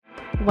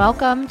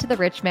Welcome to the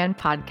Rich Man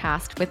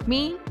Podcast with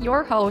me,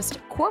 your host,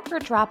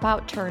 corporate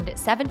dropout turned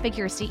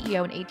seven-figure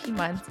CEO in 18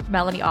 months,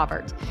 Melanie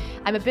Aubert.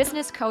 I'm a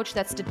business coach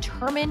that's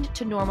determined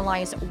to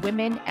normalize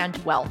women and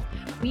wealth.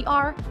 We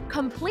are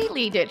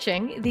completely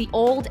ditching the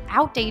old,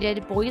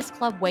 outdated boys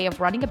club way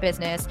of running a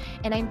business,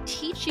 and I'm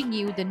teaching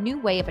you the new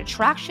way of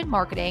attraction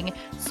marketing,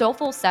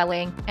 soulful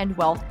selling, and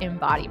wealth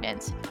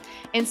embodiment.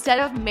 Instead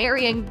of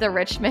marrying the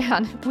rich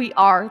man, we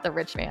are the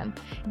rich man.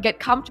 Get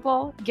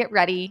comfortable, get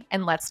ready,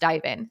 and let's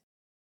dive in.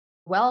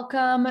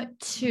 Welcome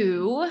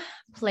to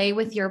Play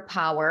with Your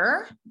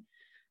Power,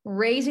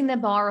 raising the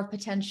bar of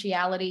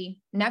potentiality,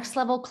 next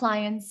level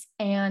clients,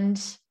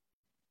 and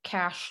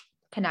cash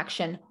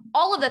connection,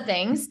 all of the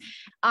things.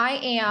 I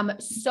am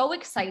so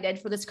excited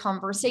for this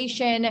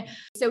conversation.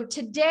 So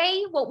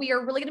today, what we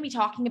are really going to be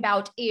talking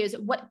about is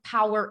what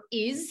power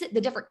is,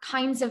 the different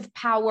kinds of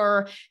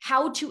power,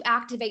 how to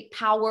activate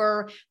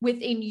power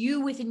within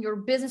you, within your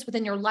business,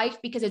 within your life,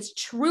 because it's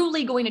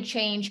truly going to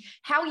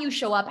change how you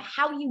show up,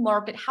 how you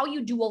market, how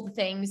you do all the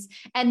things.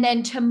 And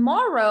then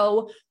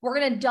tomorrow, we're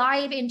going to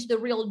dive into the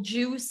real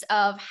juice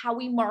of how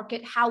we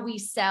market, how we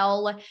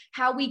sell,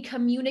 how we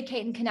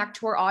communicate and connect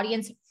to our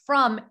audience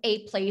from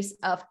a place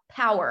of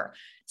power.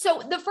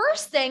 So the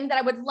first thing that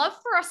I would love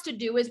for us to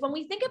do is when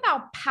we think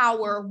about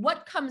power,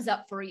 what comes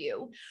up for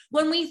you?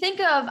 When we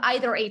think of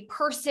either a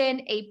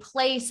person, a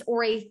place,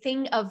 or a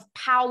thing of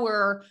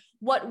power,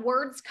 what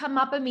words come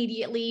up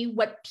immediately?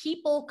 What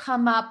people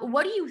come up?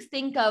 What do you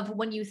think of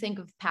when you think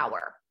of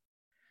power?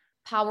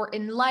 Power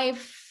in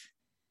life,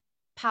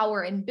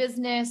 power in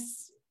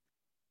business,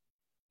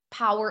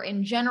 power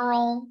in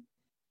general,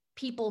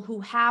 people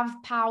who have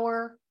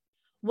power,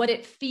 what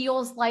it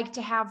feels like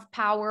to have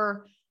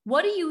power.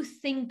 What do you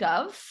think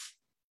of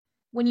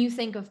when you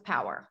think of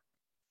power?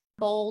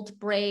 Bold,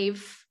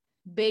 brave,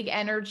 big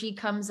energy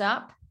comes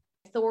up.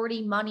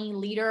 Authority, money,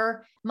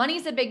 leader. Money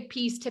is a big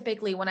piece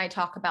typically when I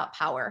talk about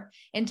power.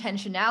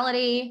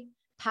 Intentionality,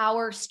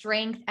 power,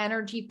 strength,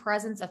 energy,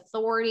 presence,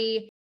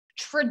 authority.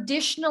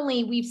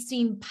 Traditionally, we've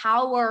seen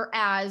power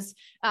as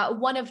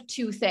one of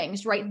two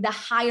things, right? The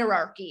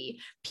hierarchy,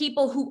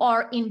 people who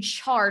are in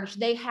charge,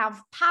 they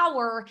have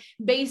power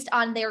based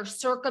on their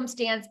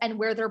circumstance and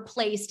where they're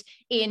placed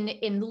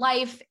in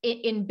life,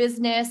 in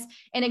business.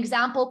 An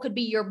example could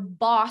be your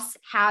boss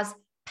has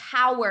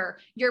power.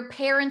 Your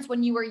parents,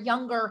 when you were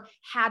younger,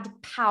 had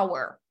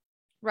power.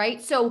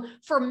 Right? So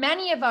for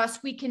many of us,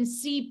 we can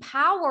see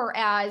power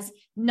as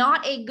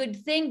not a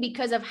good thing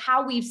because of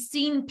how we've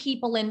seen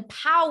people in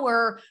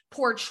power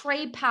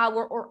portray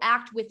power or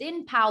act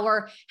within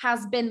power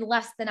has been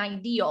less than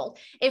ideal.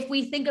 If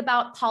we think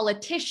about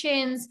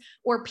politicians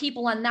or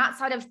people on that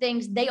side of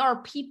things, they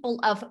are people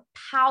of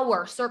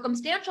power,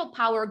 circumstantial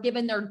power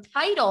given their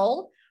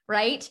title,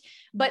 right?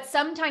 But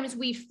sometimes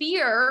we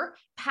fear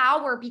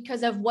power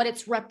because of what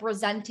it's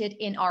represented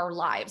in our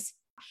lives.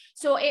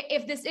 So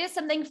if this is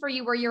something for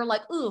you where you're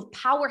like, ooh,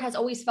 power has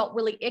always felt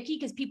really icky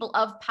because people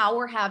of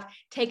power have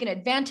taken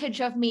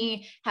advantage of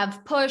me,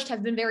 have pushed,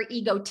 have been very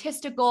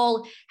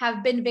egotistical,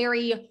 have been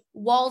very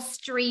Wall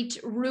Street,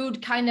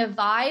 rude kind of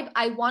vibe,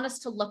 I want us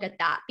to look at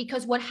that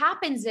because what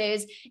happens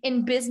is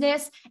in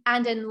business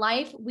and in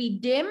life, we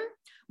dim,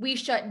 we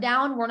shut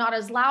down, we're not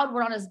as loud,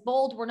 we're not as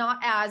bold, we're not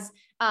as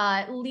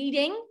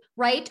leading,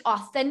 right?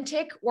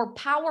 Authentic or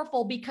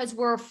powerful because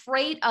we're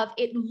afraid of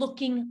it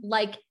looking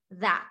like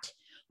that.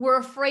 We're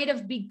afraid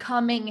of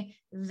becoming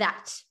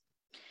that.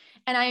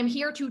 And I am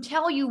here to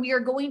tell you, we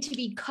are going to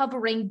be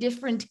covering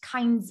different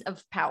kinds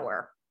of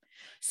power.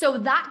 So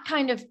that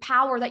kind of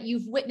power that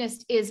you've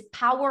witnessed is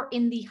power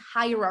in the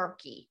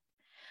hierarchy.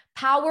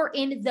 Power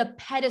in the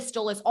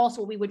pedestal is also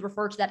what we would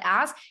refer to that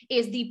as,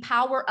 is the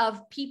power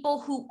of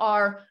people who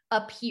are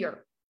up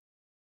here.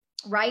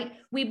 Right?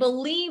 We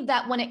believe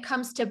that when it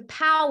comes to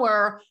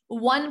power,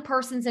 one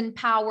person's in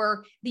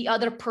power, the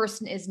other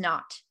person is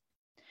not.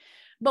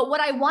 But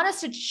what I want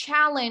us to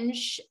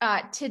challenge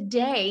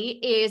today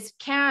is,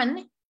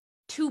 can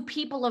two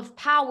people of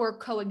power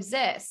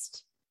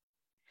coexist?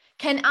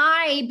 Can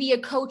I be a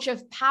coach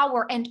of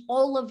power and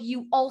all of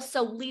you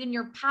also lead in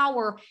your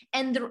power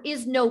and there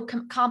is no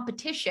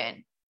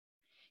competition?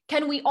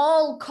 Can we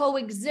all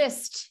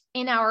coexist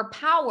in our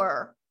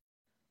power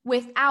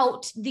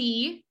without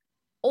the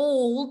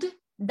old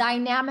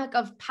dynamic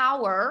of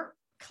power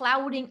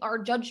clouding our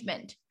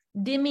judgment,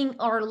 dimming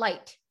our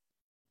light?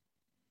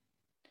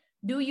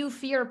 Do you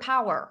fear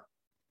power?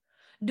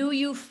 Do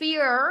you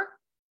fear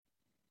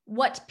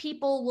what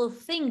people will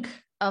think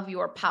of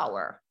your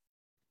power?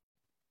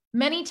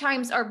 Many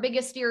times our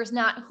biggest fear is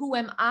not who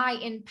am I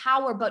in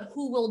power, but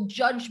who will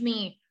judge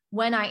me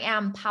when I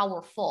am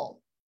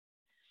powerful.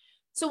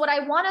 So what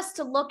I want us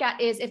to look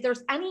at is if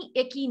there's any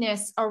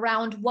ickiness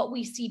around what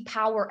we see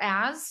power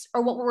as,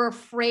 or what we're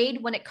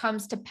afraid when it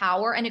comes to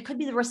power, and it could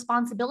be the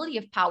responsibility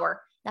of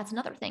power. That's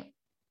another thing.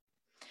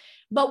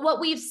 But what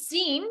we've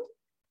seen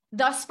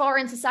thus far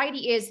in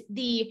society is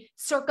the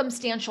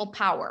circumstantial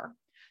power.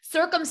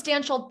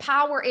 Circumstantial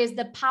power is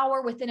the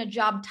power within a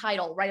job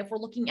title, right? If we're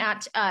looking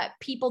at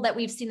people that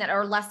we've seen that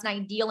are less than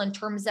ideal in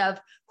terms of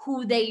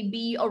who they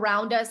be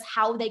around us,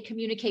 how they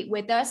communicate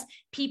with us,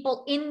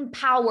 people in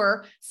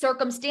power,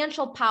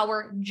 circumstantial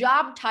power,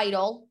 job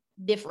title,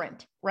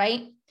 different,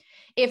 right?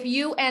 If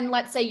you and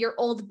let's say your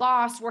old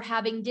boss were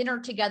having dinner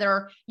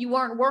together, you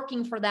weren't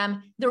working for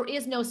them, there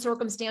is no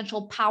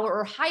circumstantial power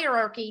or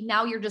hierarchy.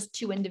 Now you're just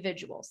two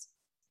individuals.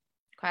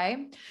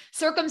 Okay.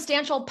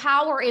 Circumstantial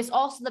power is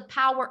also the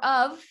power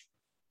of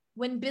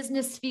when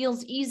business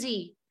feels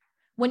easy,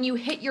 when you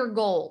hit your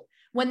goal,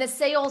 when the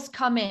sales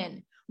come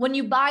in, when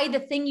you buy the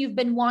thing you've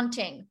been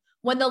wanting,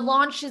 when the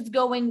launch is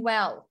going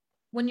well,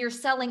 when you're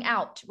selling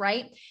out,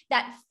 right?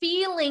 That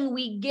feeling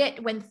we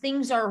get when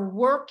things are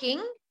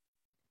working,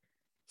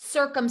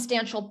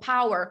 circumstantial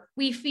power.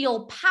 We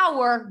feel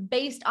power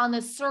based on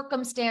the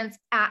circumstance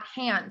at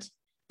hand,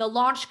 the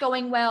launch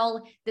going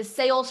well, the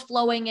sales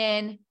flowing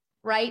in,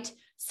 right?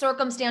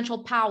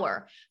 Circumstantial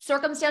power.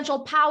 Circumstantial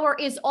power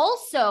is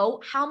also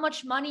how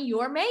much money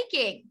you're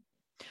making.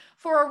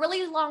 For a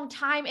really long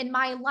time in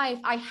my life,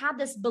 I had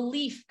this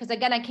belief, because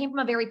again, I came from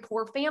a very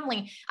poor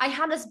family. I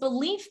had this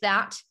belief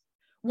that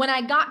when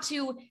I got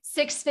to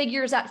 6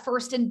 figures at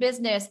first in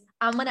business,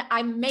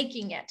 I'm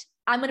making it.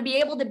 I'm going to be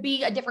able to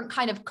be a different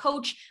kind of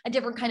coach, a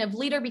different kind of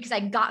leader because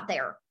I got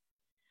there.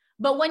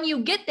 But when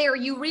you get there,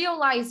 you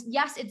realize,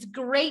 yes, it's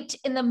great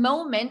in the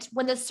moment.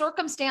 When the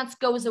circumstance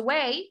goes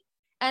away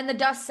and the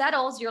dust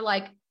settles, you're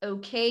like,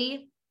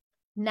 okay,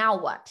 now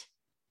what?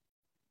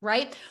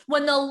 Right?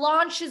 When the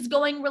launch is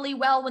going really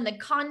well, when the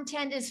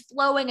content is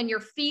flowing and you're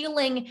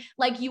feeling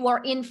like you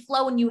are in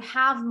flow and you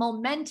have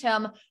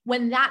momentum,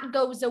 when that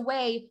goes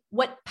away,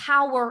 what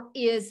power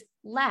is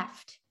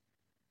left?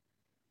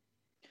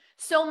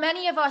 So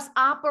many of us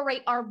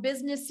operate our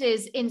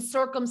businesses in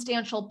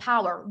circumstantial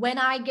power. When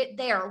I get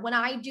there, when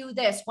I do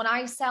this, when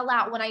I sell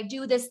out, when I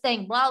do this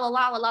thing, blah, blah,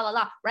 blah, blah, blah,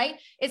 blah, right?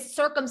 It's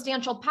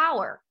circumstantial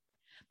power.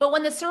 But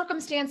when the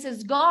circumstance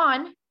is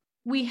gone,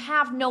 we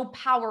have no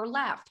power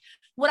left.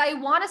 What I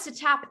want us to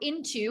tap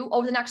into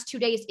over the next 2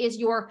 days is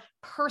your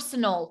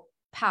personal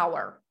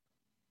power.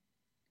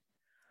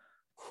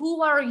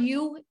 Who are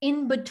you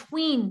in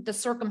between the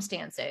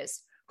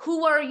circumstances?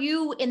 Who are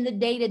you in the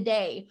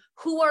day-to-day?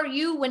 Who are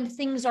you when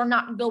things are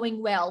not going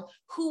well?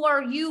 Who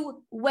are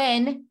you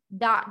when ...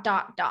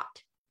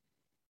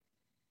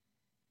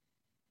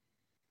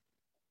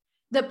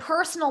 The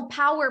personal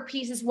power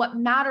piece is what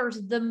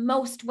matters the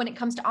most when it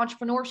comes to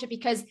entrepreneurship,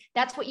 because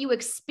that's what you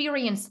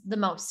experience the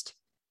most.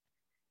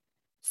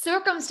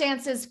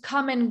 Circumstances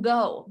come and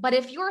go, but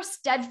if you're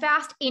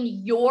steadfast in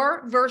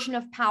your version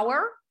of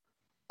power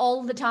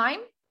all the time,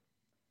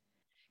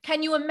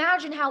 can you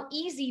imagine how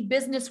easy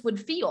business would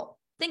feel?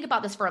 Think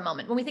about this for a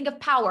moment. When we think of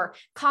power,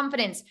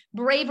 confidence,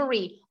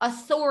 bravery,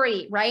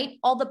 authority, right?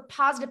 All the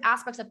positive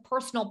aspects of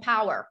personal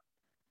power,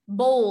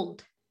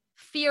 bold,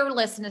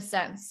 fearless in a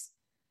sense.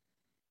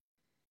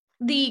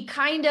 The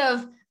kind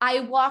of,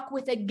 I walk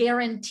with a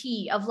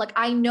guarantee of like,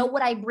 I know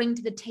what I bring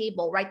to the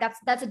table, right?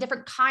 That's a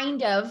different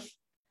kind of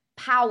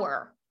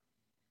power.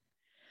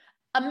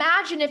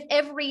 Imagine if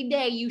every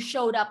day you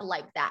showed up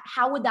like that.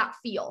 How would that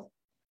feel?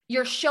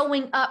 You're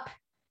showing up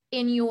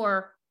in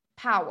your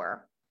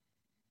power.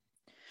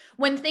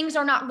 When things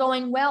are not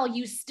going well,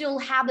 you still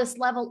have this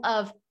level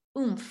of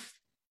oomph.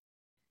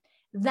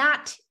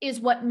 That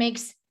is what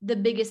makes the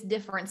biggest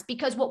difference,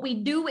 because what we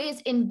do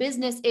is in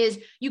business is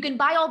you can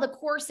buy all the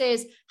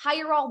courses,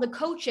 hire all the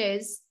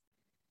coaches.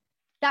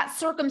 That's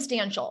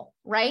circumstantial,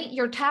 right?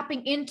 You're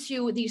tapping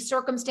into the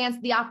circumstance,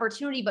 the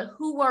opportunity, but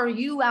who are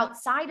you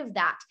outside of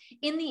that?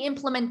 In the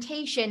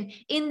implementation,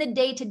 in the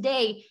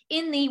day-to-day,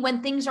 in the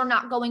when things are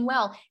not going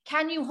well.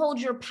 Can you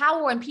hold your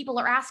power when people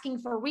are asking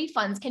for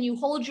refunds? Can you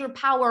hold your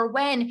power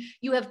when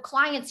you have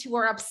clients who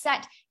are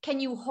upset?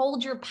 Can you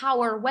hold your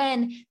power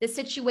when the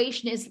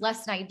situation is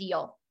less than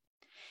ideal?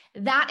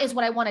 That is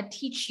what I want to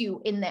teach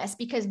you in this,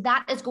 because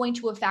that is going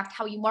to affect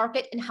how you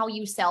market and how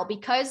you sell,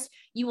 because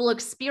you will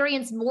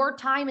experience more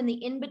time in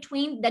the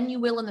in-between than you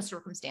will in the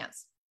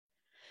circumstance.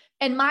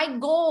 And my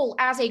goal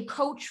as a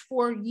coach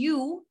for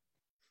you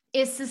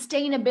is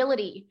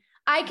sustainability.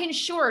 I can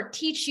sure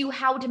teach you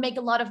how to make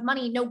a lot of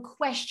money, no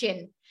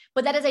question,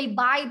 but that is a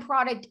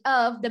byproduct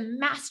of the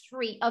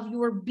mastery of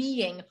your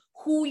being.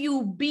 Who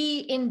you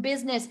be in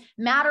business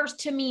matters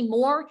to me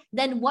more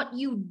than what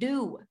you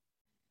do.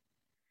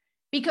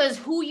 Because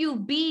who you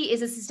be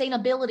is a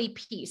sustainability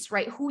piece,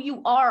 right? Who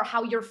you are,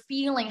 how you're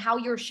feeling, how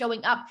you're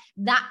showing up.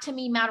 That to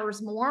me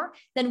matters more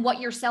than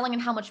what you're selling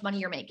and how much money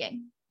you're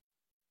making.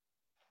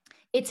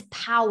 It's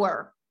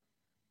power,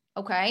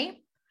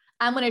 okay?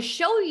 I'm going to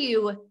show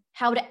you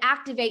how to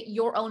activate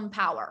your own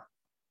power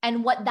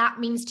and what that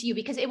means to you,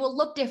 because it will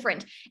look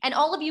different. And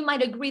all of you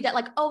might agree that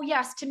like, oh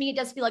yes, to me, it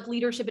does feel like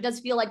leadership. It does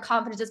feel like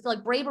confidence. It does feel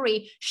like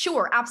bravery.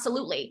 Sure,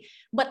 absolutely.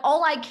 But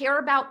all I care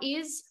about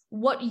is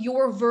what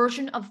your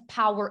version of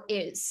power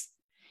is.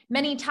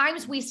 Many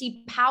times we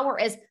see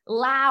power as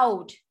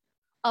loud,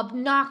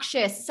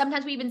 obnoxious.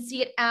 Sometimes we even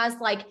see it as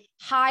like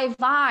high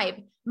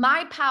vibe.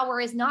 My power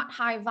is not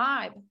high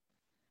vibe.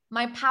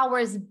 My power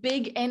is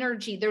big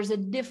energy. There's a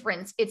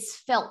difference. It's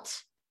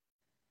felt.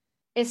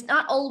 It's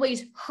not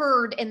always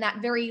heard in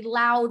that very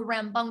loud,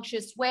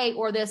 rambunctious way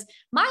or this,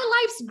 my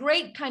life's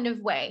great kind of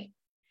way.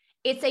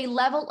 It's a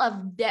level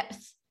of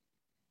depth.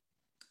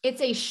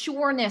 It's a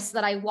sureness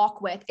that I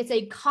walk with. It's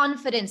a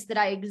confidence that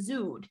I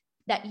exude,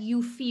 that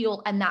you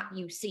feel and that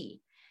you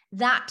see.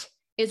 That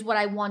is what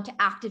I want to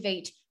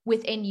activate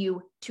within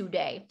you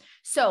today.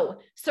 So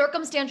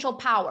circumstantial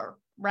power,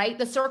 right?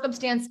 The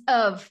circumstance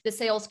of the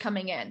sales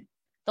coming in,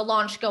 the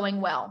launch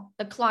going well,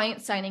 the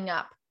client signing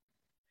up.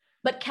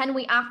 But can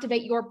we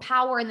activate your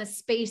power in the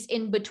space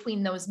in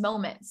between those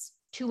moments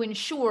to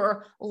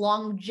ensure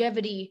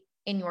longevity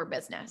in your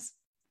business?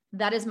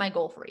 That is my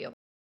goal for you.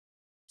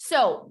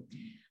 So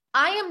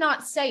I am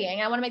not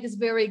saying, I want to make this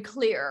very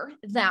clear,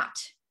 that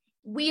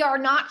we are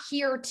not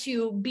here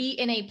to be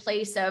in a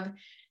place of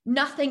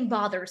nothing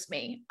bothers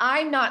me.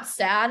 I'm not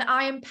sad.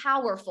 I am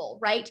powerful,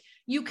 right?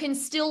 You can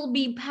still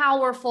be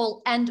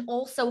powerful and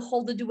also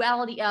hold the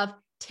duality of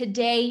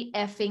today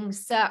effing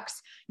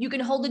sucks. You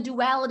can hold the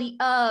duality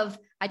of,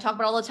 I talk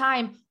about all the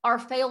time, our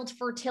failed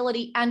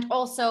fertility and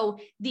also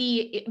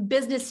the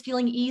business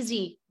feeling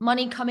easy,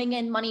 money coming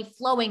in, money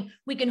flowing.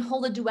 We can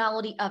hold the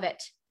duality of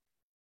it.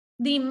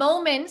 The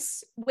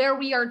moments where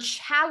we are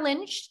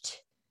challenged,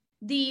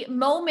 the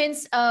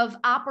moments of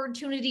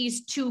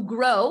opportunities to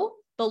grow,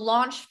 the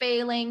launch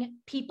failing,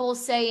 people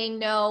saying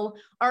no,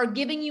 are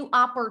giving you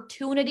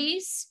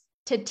opportunities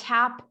to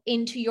tap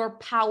into your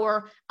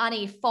power on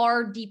a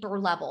far deeper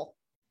level.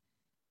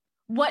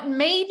 What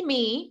made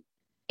me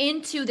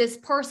into this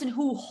person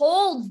who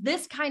holds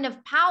this kind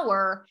of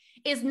power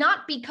is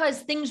not because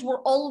things were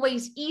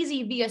always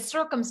easy via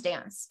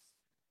circumstance.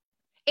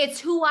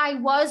 It's who I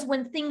was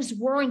when things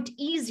weren't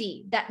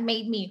easy that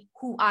made me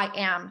who I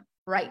am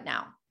right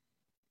now.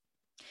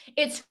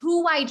 It's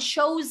who I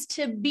chose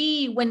to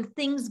be when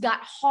things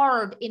got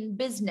hard in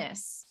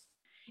business.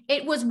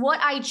 It was what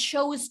I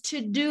chose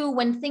to do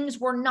when things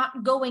were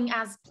not going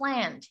as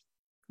planned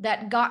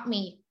that got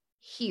me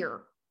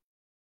here.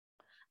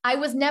 I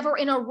was never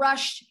in a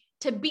rush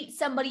to beat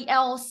somebody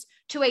else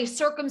to a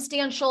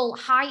circumstantial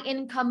high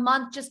income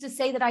month just to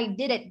say that I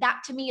did it.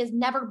 That to me has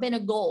never been a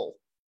goal.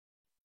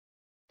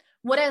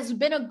 What has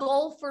been a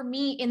goal for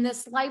me in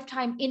this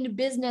lifetime in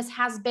business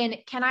has been,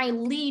 can I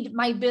lead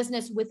my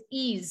business with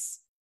ease,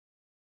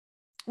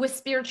 with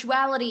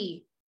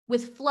spirituality,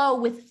 with flow,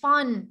 with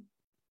fun,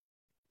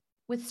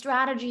 with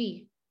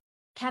strategy?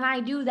 Can I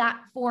do that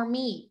for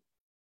me?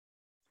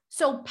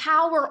 So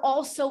power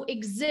also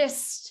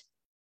exists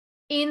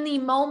in the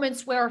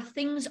moments where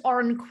things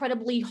are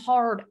incredibly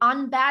hard.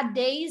 On bad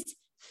days,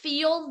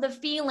 feel the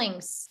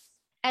feelings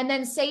and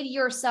then say to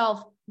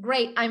yourself,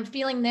 great, I'm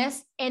feeling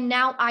this, and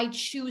now I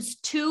choose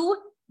to ...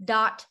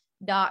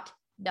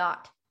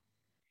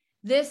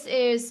 This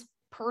is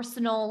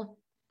personal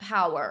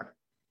power.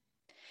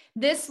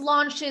 This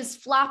launch is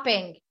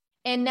flopping,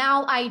 and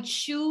now I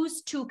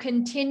choose to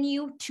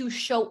continue to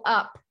show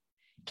up.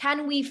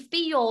 Can we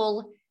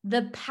feel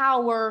the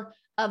power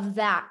of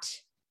that?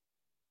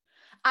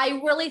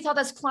 I really thought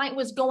this client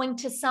was going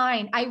to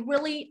sign.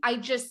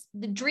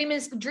 The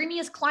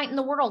dreamiest client in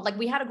the world. Like,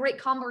 we had a great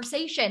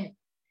conversation.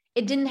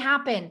 It didn't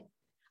happen.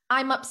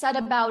 I'm upset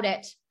about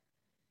it.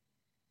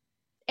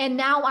 And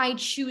now I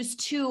choose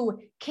to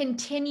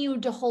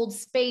continue to hold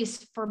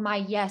space for my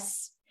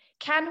yes.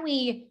 Can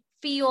we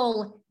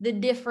feel the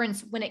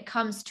difference when it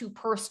comes to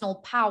personal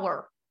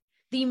power?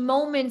 The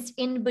moments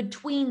in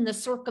between the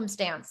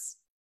circumstance.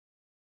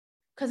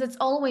 Because it's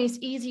always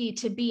easy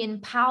to be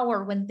in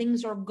power when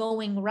things are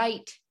going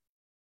right.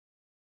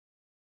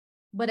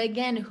 But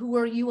again, who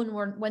are you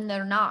when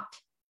they're not?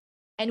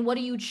 And what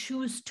do you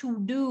choose to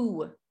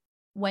do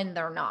when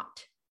they're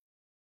not?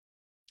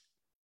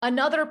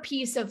 Another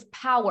piece of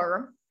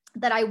power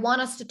that I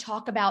want us to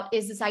talk about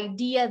is this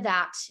idea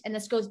that, and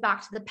this goes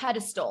back to the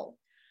pedestal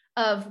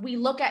of, we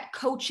look at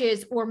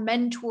coaches or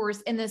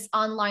mentors in this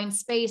online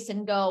space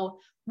and go,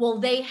 well,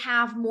 they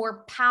have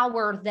more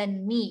power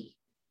than me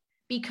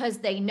because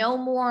they know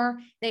more,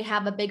 they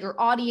have a bigger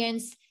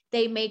audience,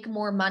 they make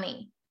more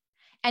money.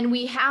 And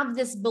we have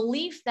this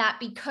belief that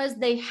because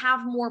they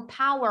have more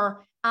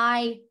power,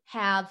 I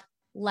have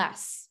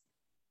less.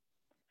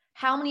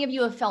 How many of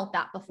you have felt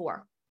that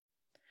before?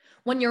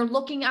 When you're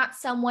looking at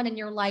someone and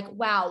you're like,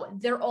 wow,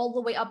 they're all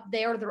the way up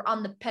there, they're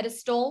on the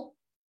pedestal.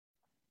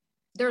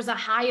 There's a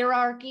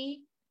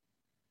hierarchy.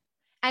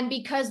 And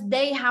because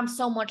they have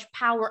so much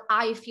power,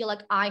 I feel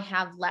like I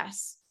have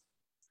less.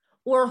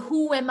 Or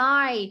who am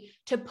I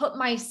to put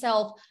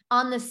myself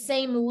on the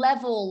same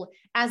level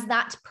as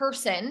that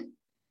person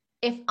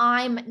if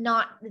I'm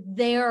not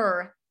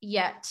there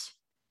yet?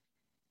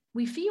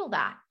 We feel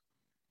that.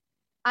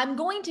 I'm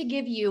going to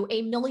give you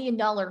 $1 million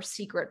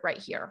secret right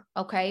here,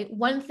 okay?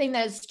 One thing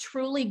that has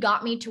truly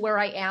got me to where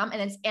I am,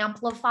 and it's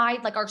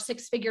amplified, like our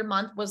 6-figure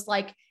month was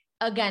like,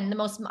 again,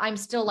 I'm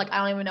still like, I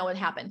don't even know what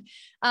happened.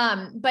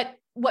 But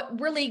what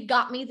really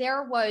got me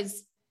there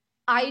was,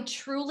 I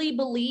truly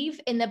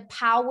believe in the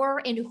power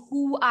in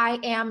who I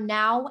am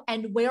now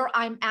and where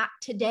I'm at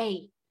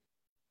today.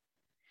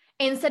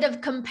 instead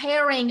of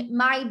comparing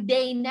my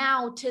day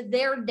now to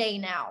their day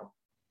now.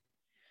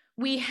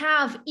 We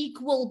have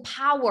equal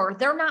power.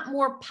 They're not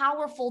more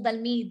powerful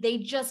than me. They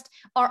just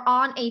are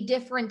on a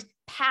different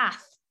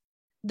path.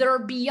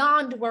 They're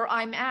beyond where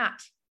I'm at.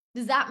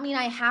 Does that mean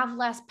I have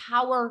less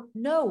power?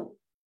 No.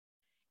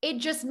 It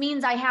just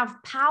means I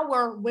have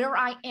power where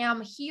I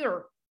am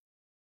here.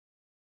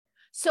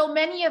 So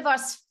many of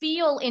us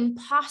feel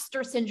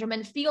imposter syndrome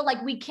and feel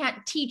like we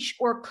can't teach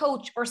or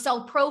coach or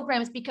sell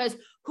programs because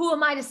who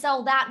am I to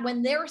sell that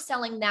when they're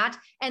selling that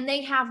and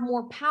they have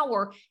more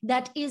power?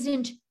 That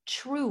isn't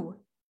true.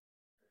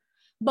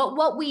 But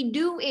what we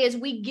do is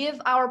we give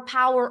our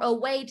power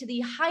away to the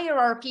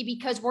hierarchy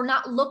because we're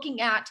not looking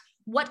at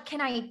what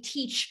can I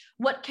teach?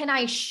 What can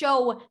I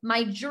show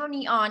my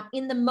journey on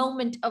in the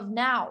moment of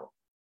now?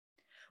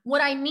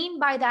 What I mean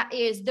by that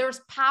is there's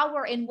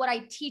power in what I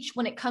teach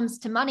when it comes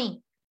to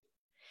money.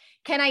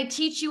 Can I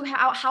teach you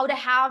how to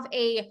have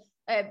a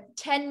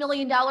 $10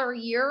 million a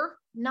year?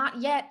 Not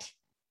yet.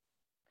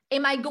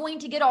 Am I going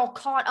to get all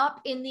caught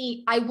up in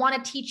the, I want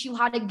to teach you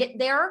how to get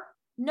there?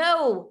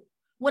 No.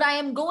 What I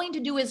am going to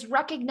do is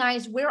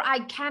recognize where I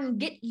can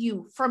get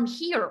you from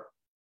here.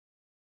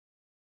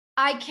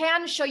 I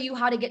can show you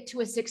how to get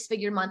to a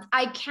 6-figure month.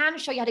 I can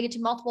show you how to get to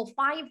multiple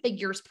 5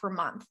 figures per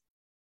month.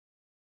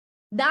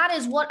 That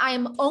is what I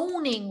am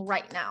owning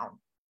right now.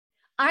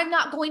 I'm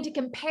not going to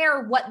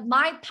compare what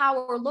my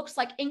power looks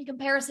like in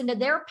comparison to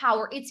their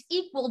power. It's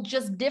equal,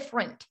 just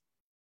different.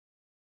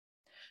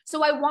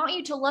 So I want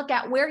you to look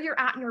at where you're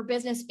at in your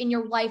business, in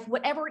your life,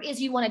 whatever it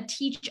is you want to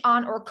teach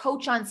on or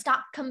coach on.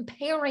 Stop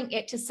comparing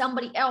it to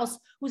somebody else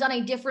who's on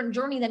a different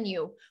journey than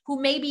you,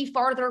 who may be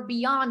farther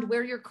beyond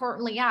where you're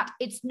currently at.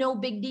 It's no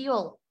big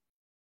deal.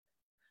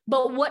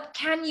 But what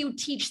can you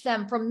teach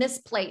them from this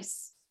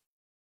place?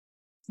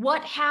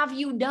 What have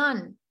you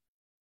done?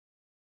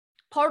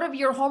 Part of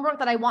your homework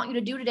that I want you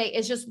to do today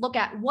is just look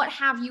at what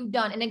have you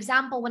done. An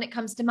example when it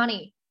comes to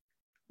money.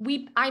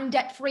 I'm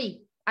debt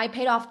free. I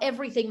paid off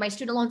everything, my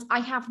student loans. I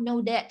have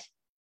no debt,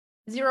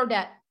 0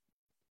 debt.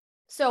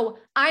 So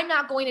I'm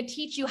not going to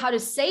teach you how to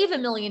save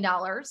 $1 million,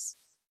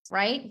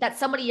 right? That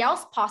somebody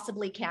else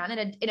possibly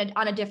can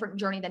on a different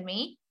journey than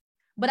me,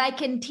 but I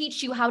can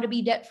teach you how to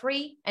be debt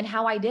free and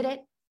how I did it.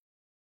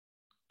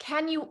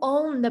 Can you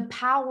own the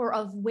power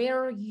of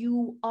where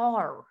you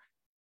are?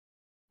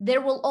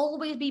 There will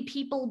always be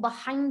people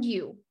behind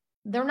you.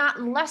 They're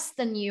not less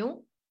than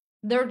you.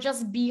 They're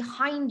just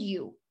behind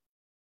you.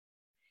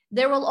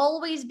 There will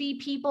always be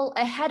people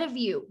ahead of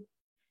you.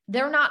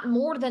 They're not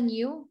more than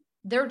you.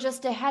 They're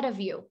just ahead of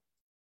you.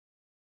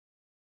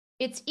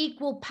 It's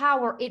equal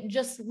power. It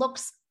just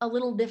looks a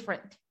little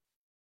different.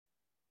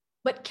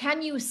 But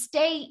can you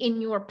stay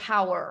in your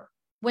power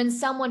when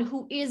someone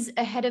who is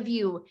ahead of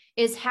you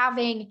is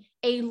having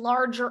a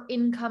larger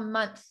income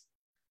month?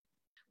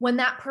 When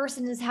that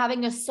person is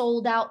having a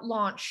sold out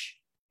launch,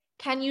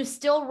 can you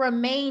still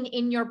remain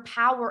in your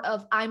power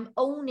of I'm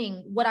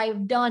owning what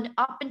I've done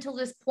up until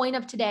this point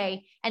of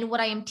today and what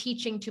I am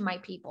teaching to my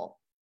people?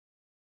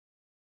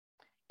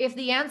 If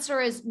the answer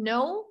is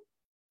no,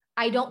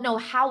 I don't know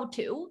how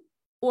to,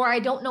 or I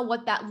don't know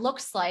what that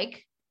looks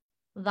like,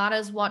 that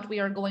is what we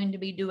are going to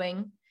be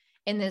doing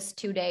in this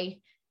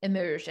 2-day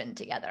immersion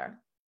together.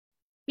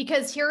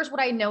 Because here's what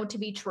I know to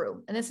be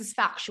true, and this is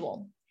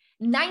factual.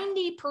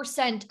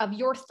 90% of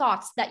your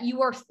thoughts that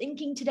you are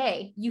thinking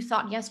today, you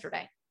thought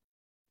yesterday.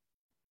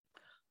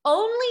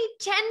 Only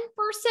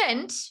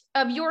 10%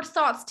 of your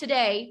thoughts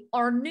today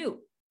are new.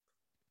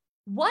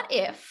 What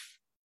if,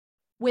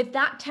 with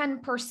that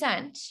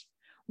 10%,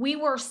 we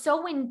were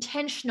so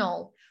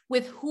intentional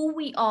with who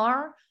we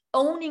are,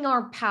 owning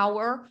our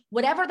power,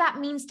 whatever that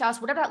means to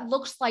us, whatever that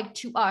looks like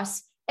to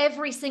us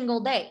every single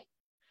day?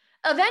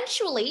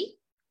 Eventually,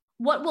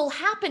 what will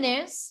happen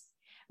is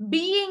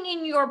being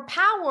in your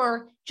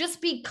power just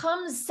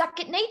becomes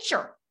second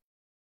nature.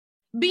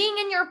 Being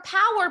in your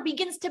power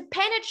begins to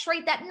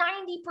penetrate that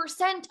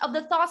 90% of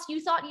the thoughts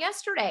you thought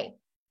yesterday.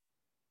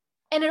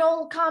 And it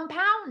all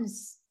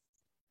compounds.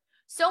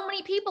 So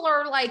many people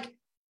are like,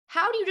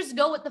 how do you just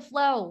go with the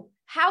flow?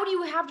 How do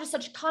you have just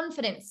such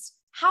confidence?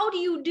 How do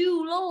you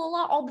do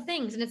all the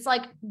things? And it's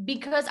like,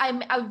 because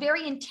I'm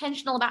very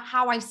intentional about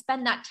how I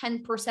spend that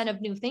 10% of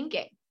new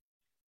thinking.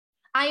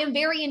 I am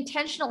very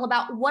intentional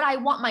about what I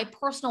want my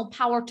personal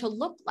power to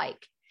look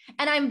like.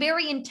 And I'm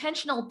very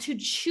intentional to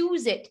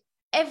choose it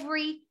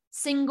every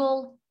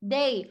single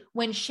day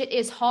when shit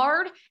is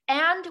hard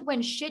and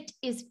when shit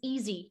is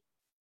easy.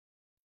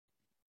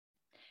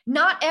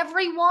 Not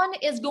everyone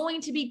is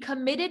going to be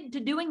committed to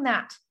doing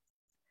that.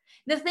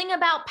 The thing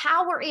about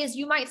power is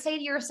you might say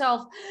to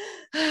yourself,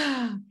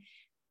 I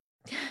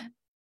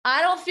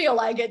don't feel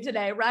like it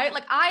today, right?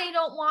 Like I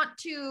don't want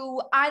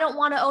to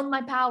own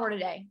my power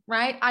today,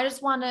 right? I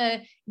just want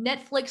to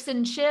Netflix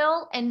and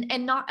chill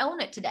and not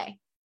own it today.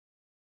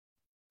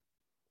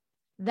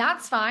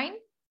 That's fine.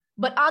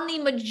 But on the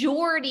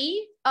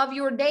majority of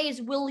your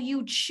days, will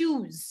you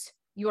choose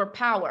your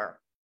power?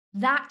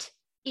 That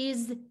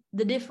is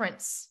the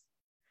difference.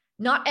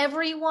 Not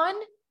everyone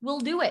will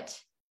do it.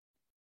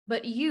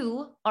 but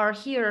you are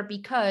here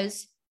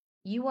because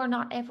you are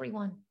not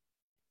everyone.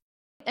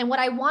 And what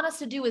I want us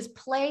to do is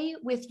play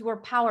with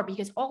your power,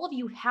 because all of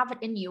you have it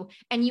in you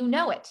and you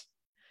know it.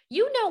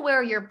 You know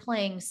where you're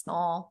playing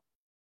small.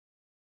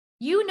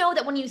 You know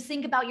that when you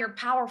think about your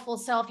powerful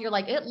self, you're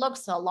like, it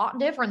looks a lot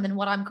different than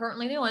what I'm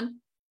currently doing.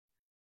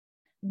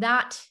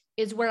 That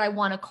is where I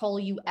want to call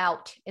you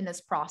out in this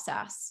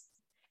process.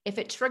 If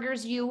it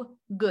triggers you,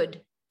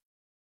 good.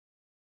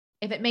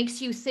 If it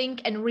makes you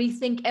think and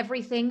rethink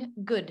everything,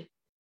 good.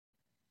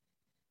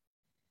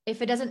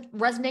 If it doesn't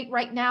resonate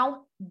right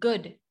now,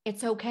 good.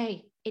 It's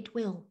okay. It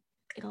will.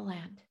 It'll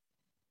land.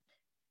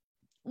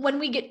 When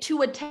we get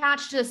too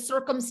attached to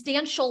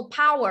circumstantial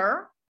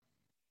power,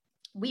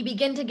 we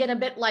begin to get a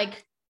bit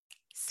like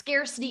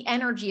scarcity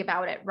energy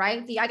about it,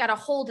 right? I got to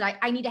hold it.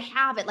 I need to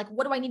have it. Like,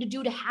 what do I need to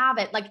do to have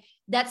it? Like,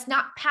 that's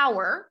not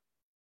power.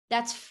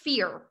 That's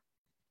fear.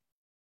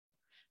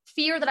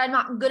 Fear that I'm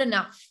not good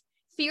enough.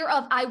 Fear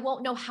of I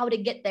won't know how to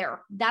get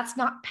there. That's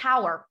not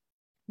power.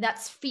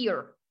 That's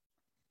fear.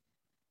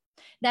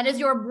 That is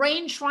your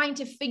brain trying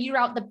to figure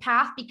out the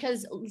path,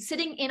 because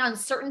sitting in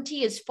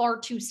uncertainty is far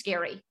too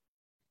scary.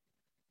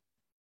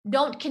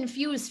 Don't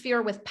confuse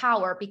fear with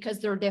power, because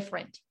they're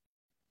different.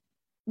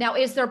 Now,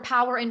 is there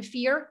power in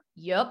fear?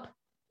 Yup,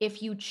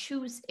 if you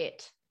choose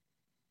it.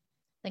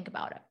 Think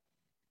about it.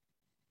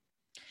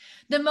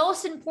 The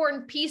most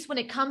important piece when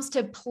it comes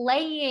to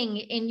playing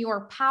in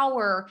your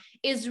power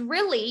is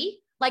really,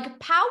 like,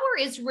 power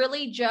is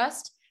really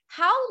just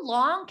how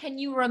long can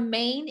you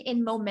remain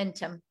in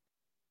momentum?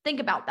 Think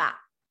about that.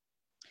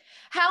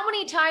 How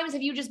many times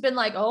have you just been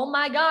like, oh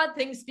my God,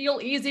 things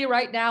feel easy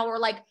right now? Or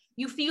like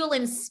you feel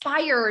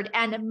inspired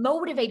and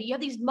motivated. You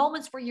have these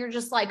moments where you're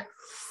just like,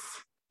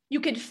 you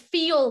could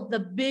feel the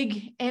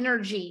big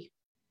energy.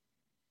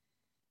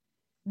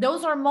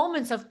 Those are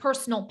moments of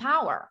personal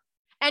power.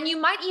 And you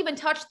might even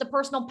touch the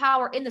personal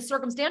power in the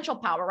circumstantial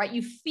power, right?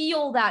 You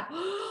feel that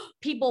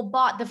people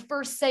bought the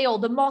first sale,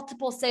 the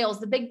multiple sales,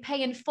 the big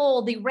pay in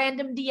full, the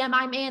random DM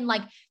I'm in,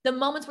 like the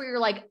moments where you're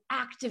like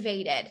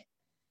activated.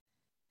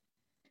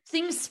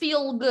 Things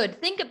feel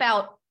good. Think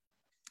about,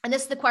 and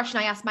this is the question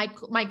I ask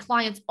my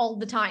clients all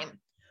the time.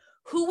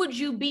 Who would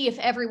you be if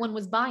everyone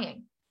was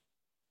buying?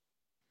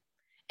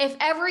 If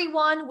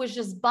everyone was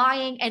just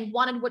buying and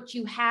wanted what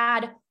you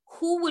had,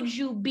 who would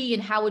you be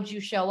and how would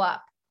you show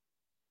up?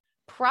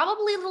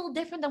 Probably a little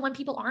different than when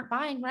people aren't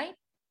buying, right?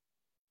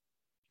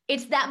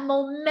 It's that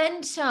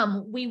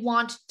momentum we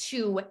want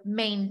to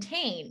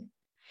maintain.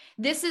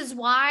 This is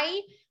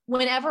why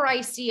whenever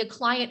I see a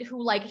client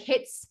who like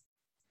hits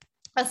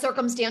a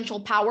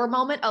circumstantial power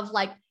moment of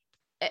like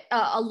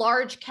a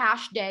large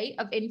cash day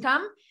of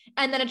income,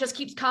 and then it just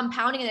keeps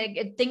compounding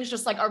and things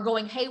just like are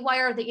going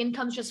haywire, the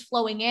income's just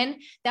flowing in,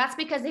 that's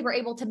because they were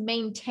able to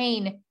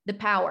maintain the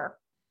power.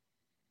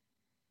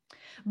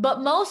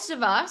 But most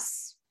of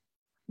us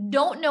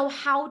don't know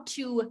how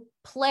to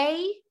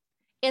play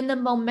in the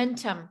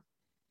momentum.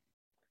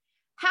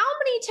 How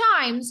many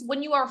times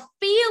when you are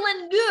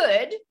feeling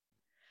good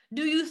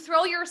do you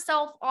throw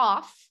yourself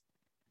off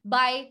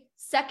by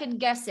second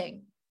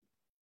guessing?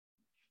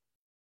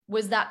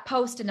 Was that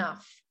post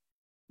enough?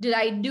 Did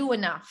I do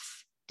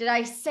enough? Did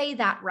I say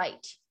that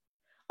right?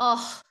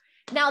 Oh,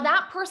 now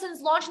that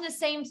person's launching the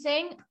same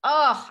thing.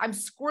 Oh, I'm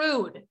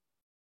screwed.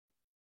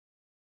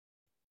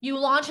 You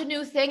launch a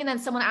new thing and then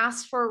someone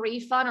asks for a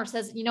refund or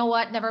says, you know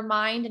what, never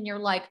mind. And you're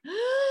like,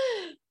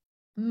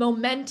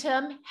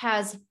 momentum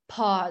has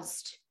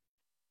paused.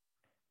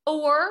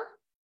 Or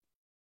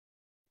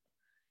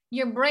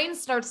your brain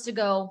starts to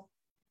go,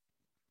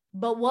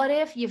 but what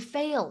if you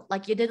fail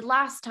like you did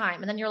last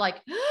time? And then you're like,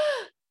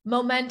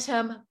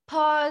 momentum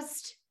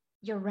paused.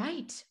 You're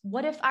right.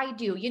 What if I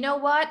do? You know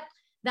what?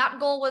 That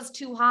goal was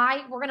too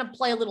high. We're going to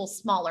play a little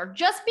smaller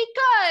just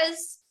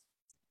because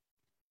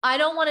I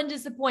don't want to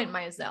disappoint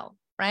myself,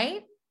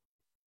 right?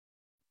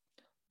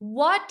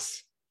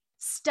 What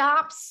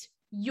stops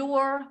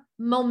your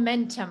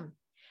momentum?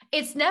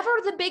 It's never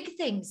the big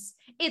things.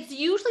 It's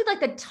usually like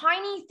the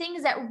tiny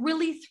things that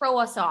really throw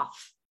us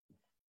off.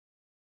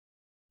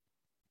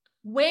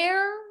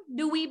 Where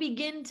do we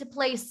begin to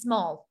play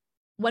small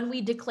when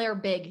we declare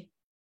big?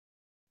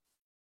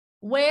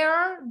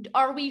 Where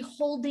are we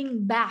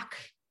holding back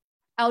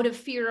out of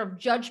fear of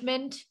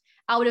judgment,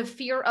 out of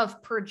fear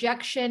of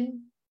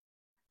projection,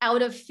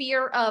 out of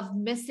fear of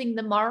missing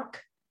the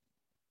mark?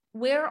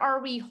 Where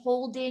are we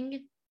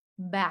holding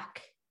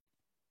back?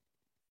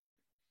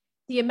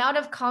 The amount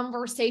of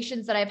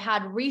conversations that I've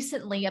had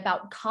recently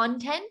about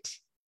content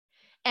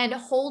and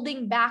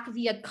holding back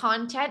via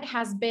content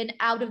has been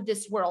out of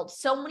this world.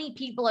 So many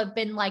people have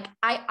been like,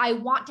 I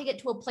want to get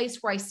to a place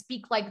where I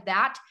speak like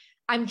that.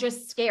 I'm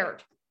just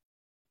scared.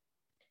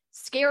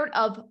 Scared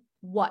of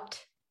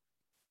what?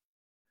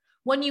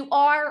 When you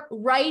are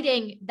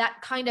writing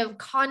that kind of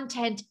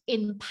content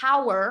in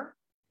power,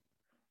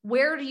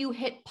 where do you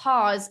hit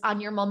pause on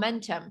your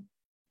momentum?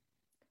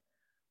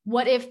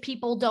 What if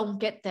people don't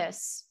get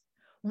this?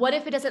 What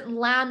if it doesn't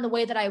land the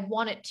way that I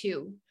want it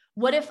to?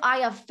 What if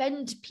I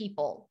offend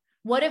people?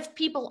 What if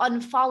people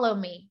unfollow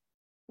me?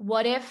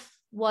 What if,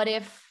 what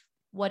if,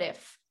 what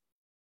if?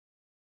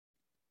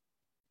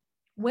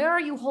 Where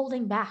are you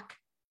holding back?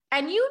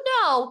 And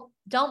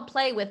don't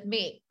play with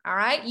me, all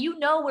right? You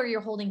know where you're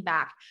holding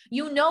back.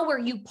 You know where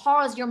you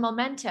pause your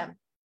momentum.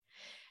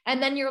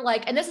 And then you're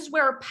like, and this is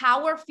where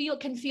power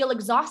can feel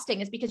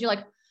exhausting, is because you're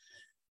like,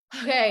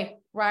 okay,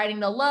 riding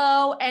the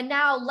low, and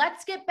now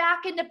let's get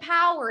back into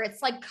power.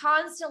 It's like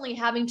constantly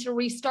having to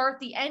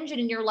restart the engine,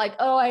 and you're like,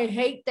 oh, I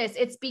hate this.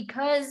 It's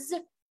because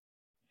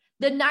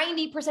the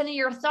 90% of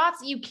your thoughts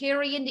that you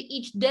carry into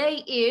each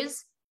day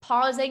is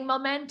pausing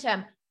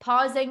momentum,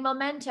 pausing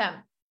momentum.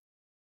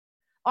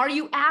 Are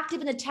you active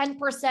in the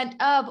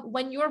 10% of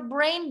when your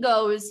brain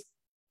goes,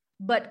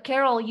 but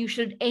Carol, you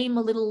should aim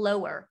a little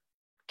lower?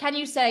 Can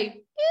you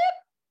say,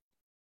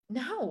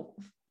 no?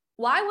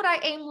 Why would I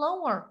aim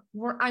lower?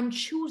 Where I'm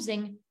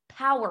choosing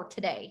power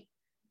today.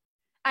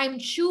 I'm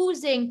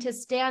choosing to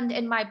stand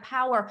in my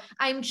power.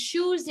 I'm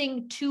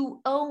choosing to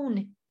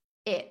own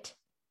it.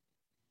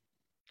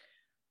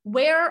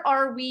 Where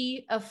are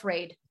we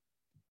afraid?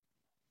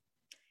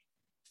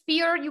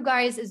 Fear, you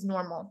guys, is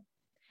normal.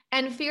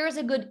 And fear is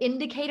a good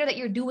indicator that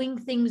you're doing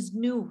things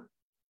new.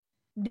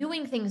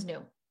 Doing things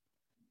new.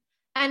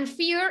 And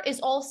fear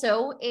is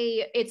also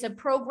it's a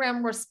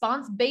program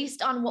response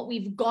based on what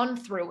we've gone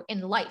through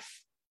in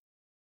life.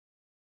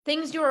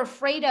 Things you're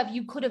afraid of,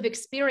 you could have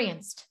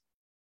experienced.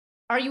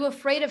 Are you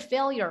afraid of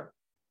failure?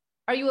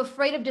 Are you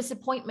afraid of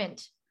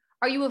disappointment?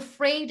 Are you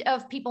afraid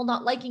of people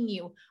not liking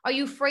you? Are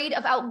you afraid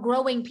of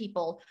outgrowing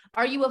people?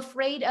 Are you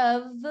afraid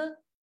of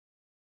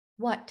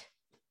what?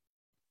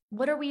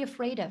 What are we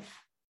afraid of?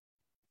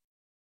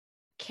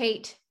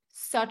 Kate,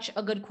 such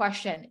a good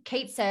question.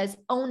 Kate says,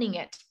 owning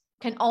it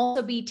can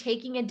also be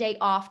taking a day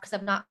off because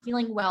I'm not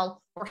feeling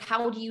well, or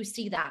how do you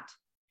see that?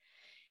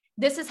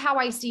 This is how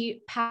I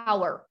see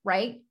power,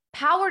 right?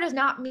 Power does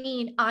not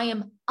mean I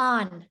am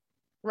on,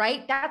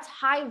 right? That's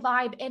high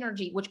vibe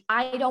energy, which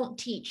I don't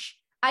teach.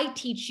 I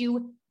teach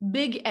you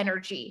big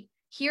energy.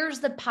 Here's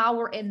the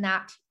power in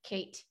that,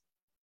 Kate.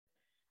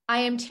 I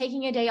am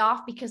taking a day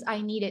off because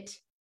I need it.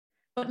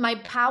 But my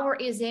power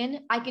is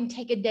in, I can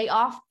take a day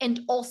off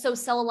and also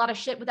sell a lot of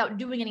shit without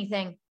doing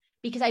anything,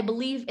 because I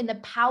believe in the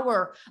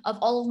power of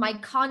all of my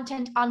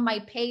content on my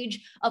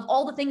page, of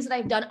all the things that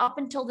I've done up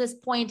until this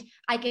point.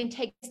 I can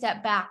take a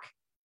step back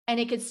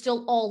and it could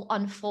still all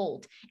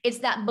unfold. It's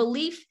that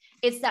belief,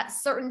 it's that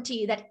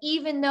certainty that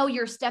even though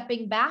you're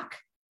stepping back,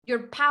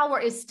 your power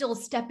is still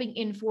stepping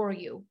in for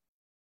you.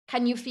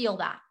 Can you feel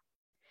that?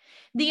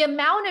 The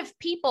amount of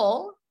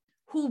people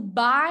who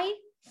buy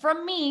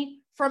from me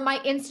from my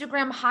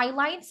Instagram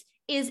highlights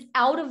is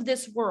out of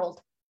this world.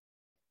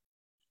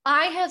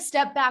 I have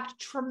stepped back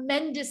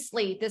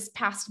tremendously this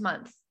past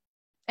month.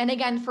 And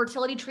again,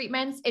 fertility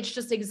treatments, it's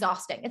just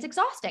exhausting. It's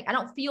exhausting. I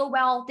don't feel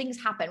well.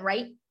 Things happen,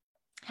 right?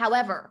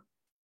 However,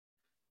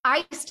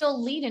 I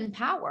still lead in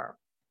power.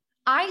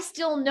 I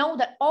still know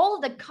that all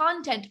of the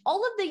content,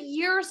 all of the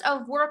years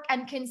of work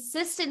and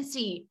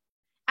consistency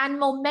and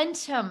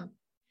momentum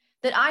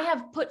that I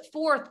have put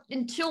forth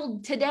until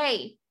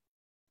today,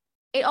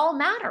 it all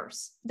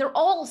matters. They're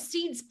all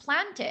seeds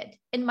planted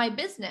in my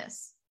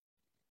business.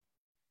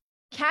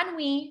 Can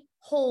we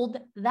hold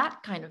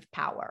that kind of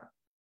power?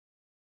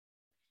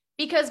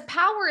 Because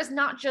power is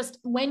not just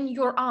when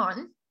you're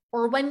on,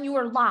 or when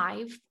you're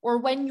live, or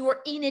when you're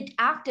in it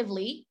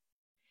actively.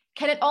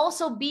 Can it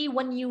also be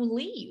when you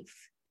leave,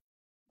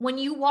 when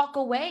you walk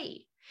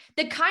away?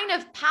 The kind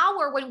of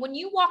power when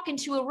you walk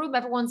into a room,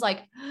 everyone's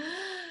like,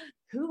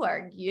 who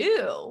are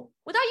you?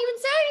 Without you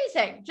even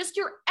saying anything, just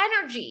your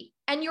energy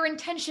and your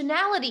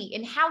intentionality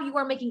in how you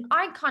are making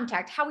eye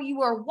contact, how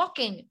you are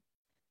walking,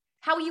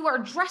 how you are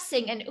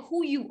dressing, and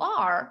who you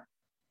are.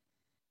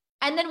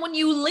 And then when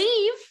you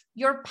leave,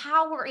 your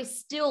power is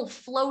still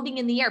floating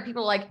in the air.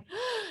 People are like,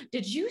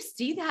 did you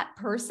see that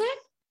person?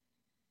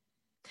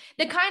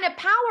 The kind of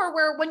power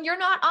where when you're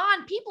not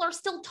on, people are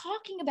still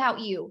talking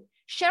about you,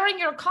 sharing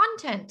your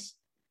content.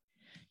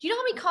 Do you know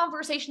how many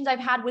conversations I've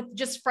had with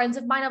just friends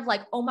of mine of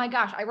like, oh my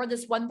gosh, I read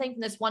this one thing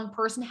from this one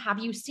person. Have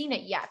you seen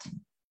it yet?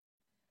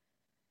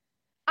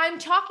 I'm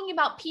talking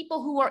about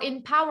people who are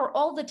in power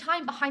all the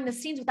time behind the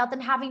scenes without them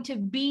having to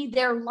be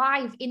there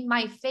live in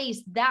my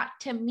face. That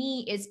to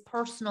me is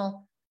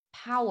personal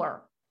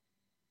power.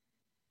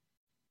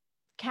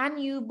 Can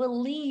you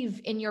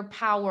believe in your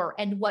power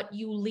and what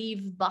you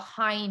leave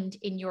behind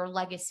in your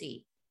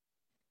legacy?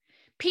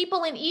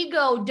 People in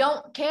ego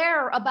don't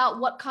care about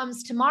what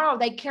comes tomorrow.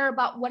 They care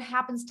about what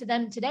happens to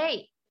them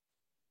today,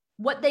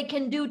 what they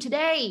can do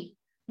today,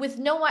 with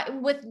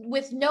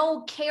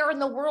no care in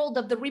the world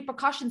of the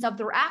repercussions of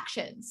their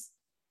actions.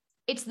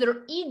 It's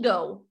their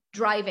ego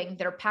driving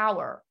their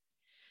power.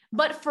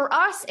 But for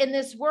us in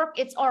this work,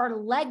 it's our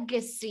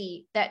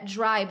legacy that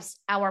drives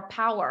our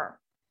power.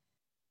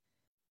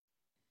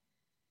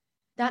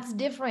 That's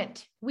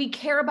different. We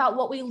care about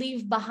what we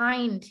leave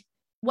behind,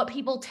 what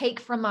people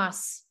take from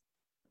us,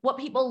 what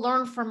people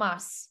learn from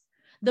us,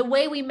 the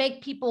way we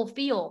make people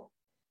feel.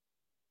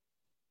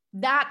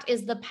 That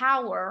is the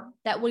power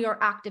that we are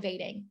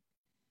activating.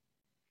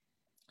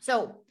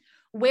 So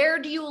Where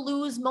do you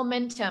lose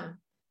momentum?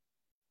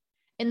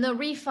 In the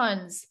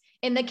refunds,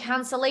 in the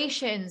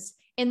cancellations,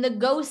 in the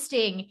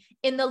ghosting,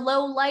 in the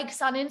low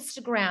likes on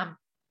Instagram.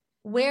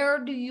 Where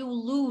do you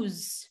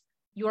lose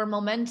your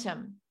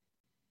momentum?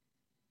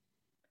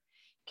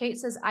 Kate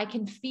says, I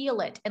can feel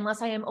it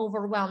unless I am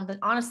overwhelmed. But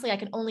honestly, I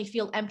can only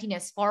feel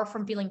emptiness, far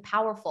from feeling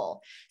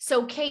powerful.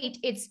 So Kate,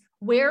 it's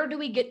where do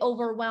we get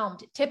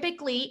overwhelmed?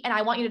 Typically, and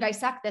I want you to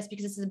dissect this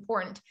because this is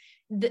important.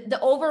 The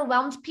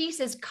overwhelmed piece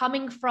is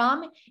coming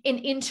from an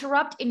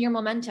interrupt in your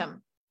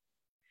momentum.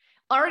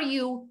 Are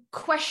you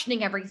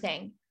questioning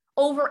everything?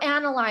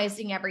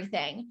 Overanalyzing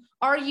everything?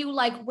 Are you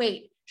like,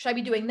 wait, should I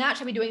be doing that?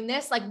 Should I be doing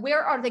this? Like,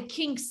 where are the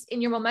kinks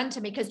in your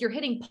momentum? Because you're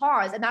hitting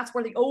pause, and that's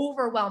where the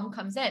overwhelm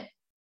comes in.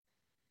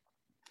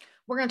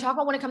 We're going to talk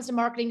about when it comes to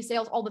marketing,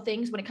 sales, all the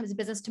things when it comes to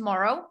business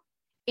tomorrow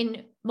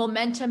in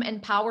momentum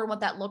and power and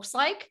what that looks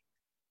like.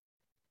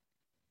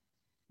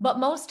 But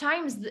most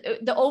times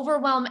the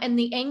overwhelm and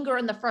the anger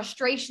and the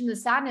frustration, the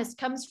sadness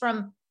comes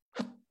from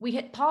we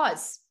hit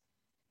pause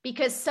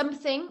because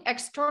something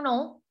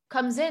external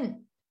comes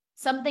in.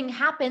 Something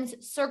happens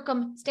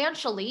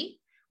circumstantially.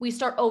 We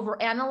start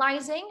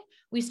overanalyzing.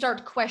 We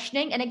start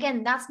questioning. And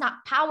again, that's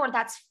not power.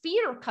 That's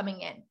fear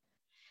coming in.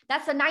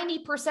 That's the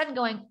 90%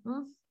 going,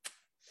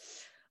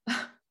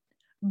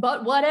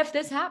 but what if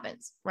this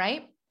happens,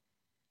 right?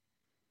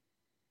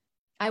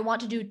 I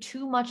want to do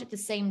too much at the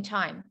same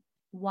time.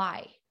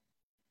 Why?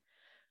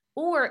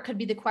 Or it could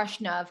be the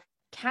question of,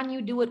 can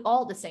you do it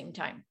all at the same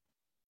time?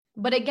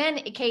 But again,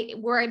 Kate,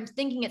 where I'm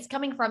thinking it's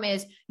coming from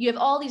is you have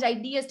all these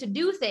ideas to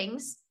do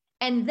things,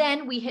 and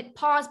then we hit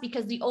pause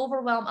because the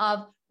overwhelm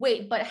of,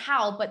 wait, but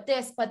how, but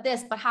this, but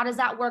how does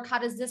that work? How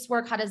does this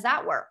work? How does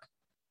that work?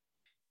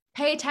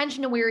 Pay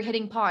attention to where you're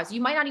hitting pause.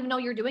 You might not even know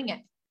you're doing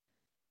it.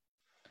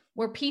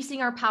 We're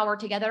piecing our power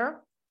together.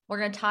 We're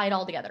going to tie it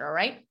all together. All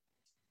right.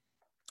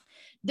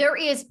 There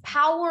is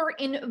power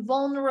in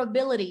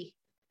vulnerability.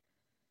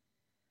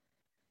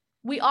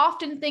 We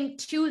often think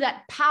too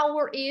that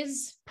power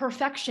is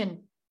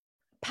perfection.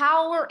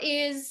 Power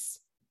is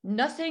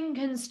nothing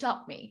can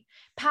stop me.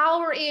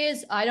 Power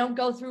is I don't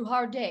go through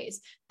hard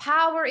days.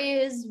 Power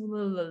is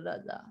blah, blah, blah,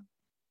 blah.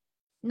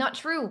 Not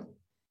true.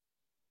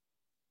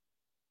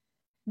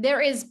 There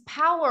is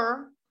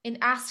power in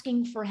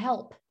asking for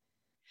help.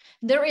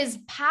 There is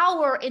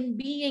power in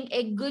being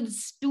a good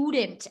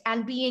student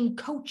and being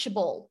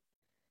coachable.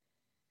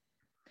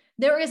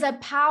 There is a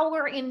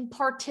power in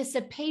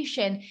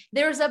participation.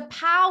 There's a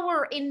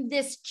power in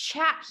this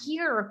chat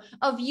here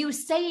of you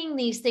saying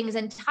these things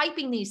and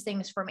typing these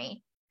things for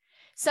me.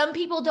 Some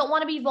people don't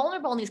want to be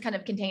vulnerable in these kind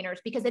of containers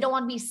because they don't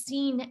want to be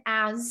seen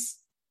as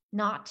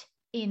not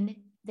in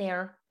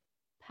their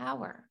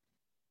power.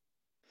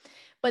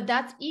 But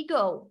that's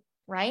ego,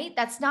 right?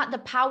 That's not the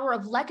power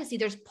of legacy.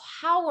 There's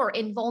power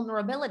in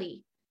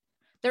vulnerability.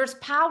 There's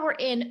power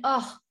in,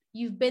 oh,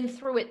 you've been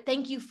through it.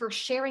 Thank you for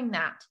sharing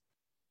that.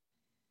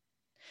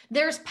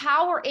 There's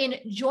power in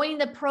joining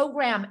the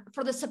program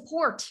for the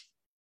support.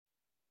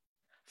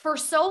 For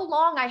so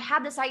long, I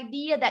had this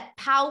idea that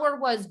power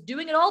was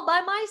doing it all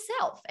by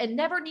myself and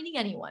never needing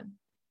anyone.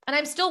 And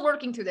I'm still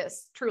working through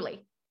this,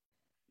 truly.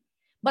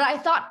 But I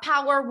thought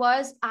power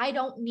was, I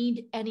don't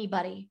need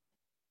anybody.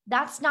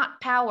 That's not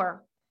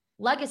power.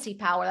 Legacy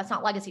power, that's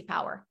not legacy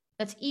power.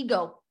 That's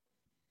ego.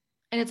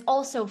 And it's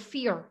also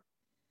fear.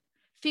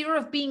 Fear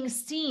of being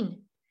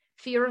seen.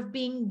 Fear of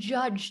being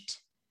judged.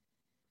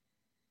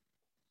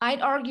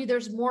 I'd argue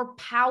there's more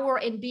power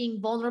in being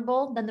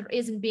vulnerable than there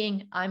is in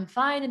being, I'm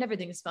fine and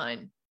everything's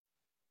fine.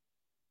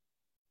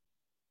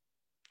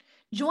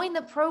 Join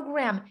the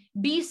program,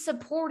 be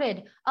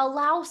supported,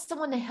 allow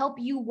someone to help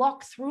you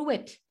walk through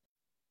it.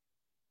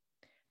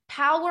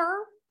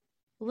 Power,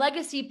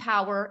 legacy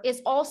power,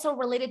 is also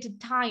related to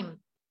time.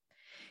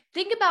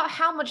 Think about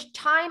how much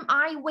time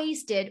I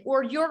wasted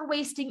or you're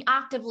wasting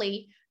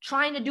actively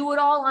trying to do it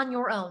all on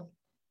your own.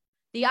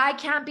 I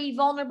can't be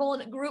vulnerable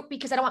in a group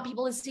because I don't want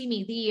people to see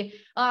me.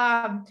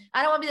 I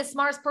don't want to be the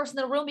smartest person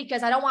in the room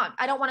because I don't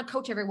want to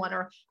coach everyone,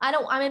 or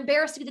I'm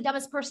embarrassed to be the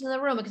dumbest person in the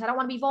room because I don't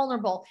want to be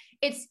vulnerable.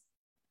 It's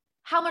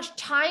how much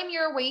time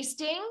you're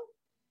wasting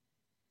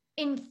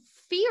in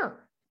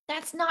fear.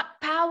 That's not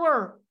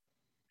power.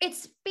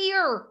 It's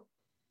fear.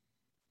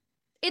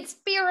 It's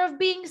fear of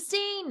being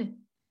seen.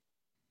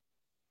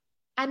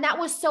 And that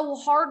was so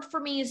hard for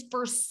me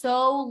for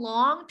so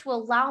long to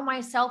allow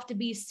myself to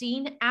be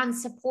seen and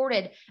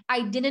supported.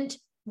 I didn't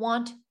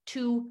want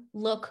to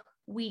look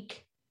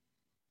weak.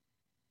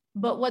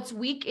 But what's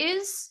weak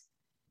is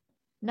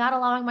not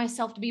allowing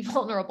myself to be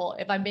vulnerable,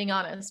 if I'm being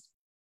honest.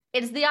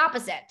 It's the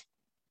opposite,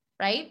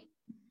 right?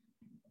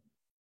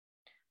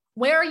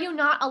 Where are you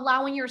not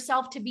allowing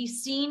yourself to be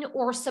seen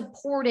or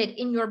supported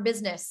in your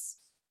business?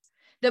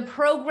 The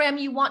program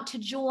you want to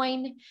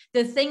join,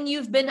 the thing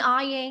you've been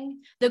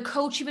eyeing, the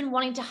coach you've been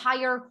wanting to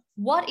hire,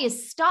 what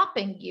is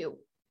stopping you?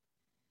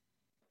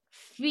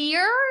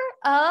 Fear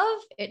of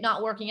it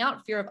not working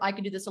out, fear of I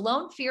could do this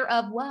alone, fear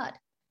of what?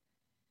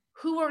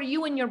 Who are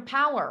you in your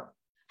power?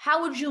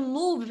 How would you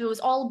move if it was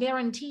all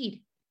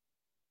guaranteed?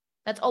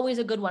 That's always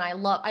a good one. I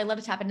love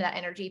to tap into that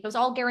energy. If it was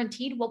all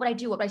guaranteed, what would I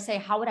do? What would I say?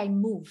 How would I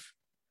move?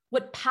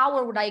 What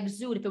power would I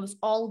exude if it was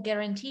all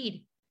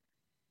guaranteed?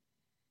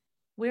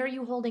 Where are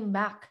you holding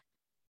back?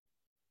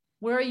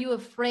 Where are you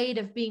afraid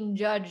of being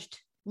judged,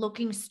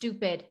 looking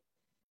stupid?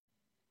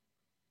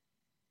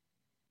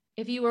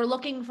 If you were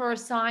looking for a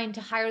sign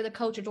to hire the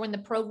coach or join the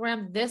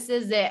program, this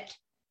is it.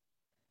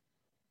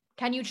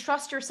 Can you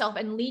trust yourself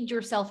and lead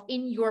yourself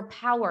in your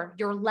power,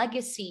 your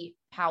legacy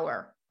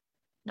power?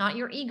 Not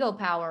your ego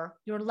power,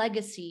 your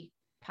legacy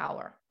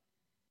power.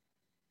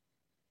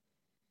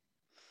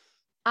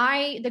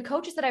 The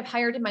coaches that I've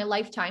hired in my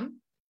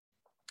lifetime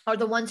are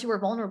the ones who are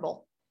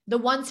vulnerable. The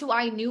ones who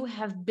I knew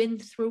have been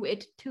through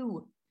it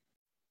too.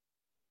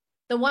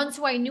 The ones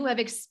who I knew have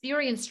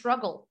experienced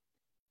struggle.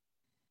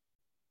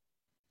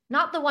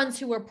 Not the ones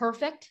who were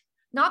perfect.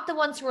 Not the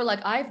ones who were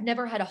like, I've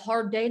never had a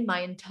hard day in my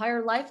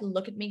entire life.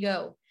 Look at me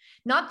go.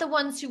 Not the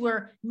ones who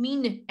were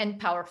mean and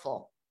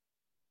powerful,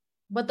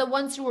 but the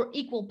ones who were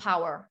equal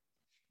power,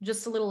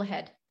 just a little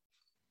ahead.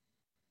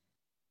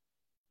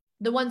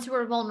 The ones who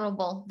were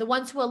vulnerable, the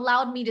ones who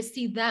allowed me to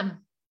see them.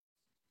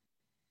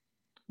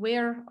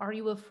 Where are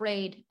you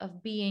afraid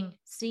of being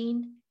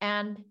seen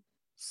and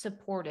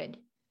supported?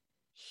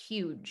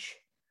 Huge.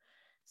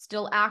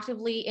 Still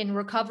actively in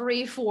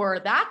recovery for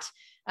that,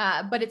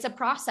 but it's a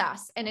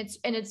process, and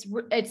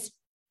it's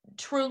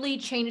truly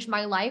changed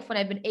my life when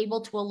I've been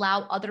able to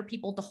allow other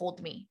people to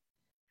hold me.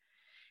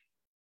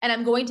 And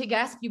I'm going to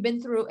guess if you've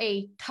been through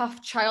a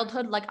tough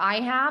childhood like I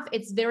have,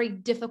 it's very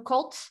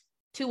difficult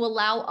to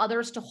allow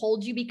others to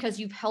hold you because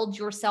you've held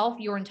yourself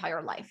your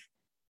entire life.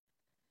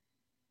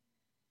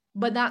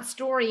 But that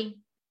story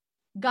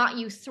got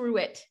you through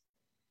it.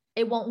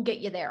 It won't get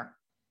you there.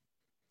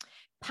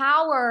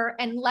 Power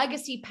and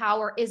legacy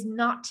power is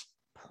not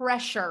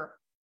pressure.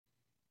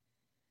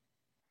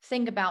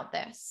 Think about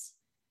this.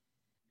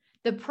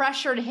 The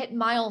pressure to hit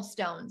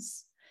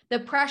milestones, the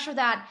pressure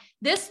that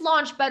this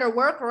launch better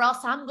work or else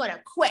I'm going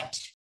to quit.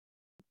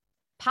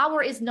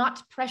 Power is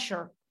not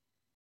pressure.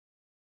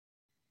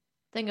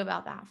 Think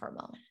about that for a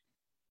moment.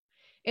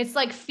 It's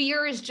like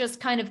fear is just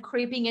kind of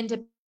creeping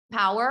into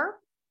power,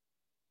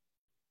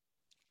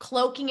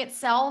 cloaking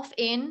itself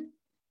in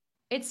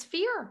its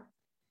fear.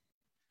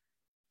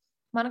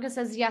 Monica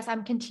says, yes,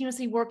 I'm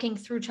continuously working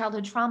through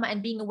childhood trauma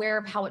and being aware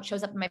of how it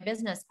shows up in my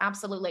business.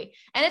 Absolutely.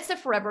 And it's a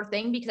forever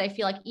thing because I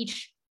feel like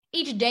each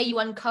day you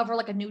uncover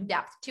like a new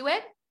depth to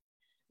it.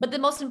 But the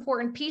most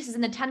important piece is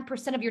in the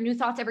 10% of your new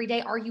thoughts every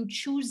day, are you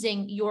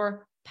choosing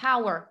your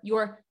power,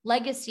 your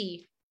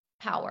legacy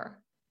power?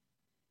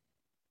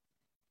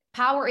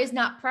 Power is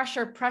not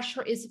pressure.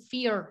 Pressure is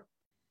fear.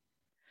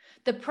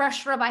 The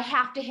pressure of I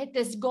have to hit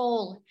this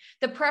goal.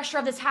 The pressure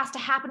of this has to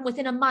happen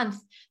within a month.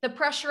 The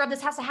pressure of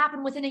this has to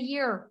happen within a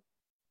year.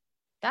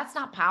 That's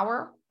not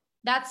power.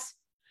 That's,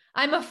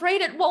 I'm afraid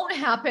it won't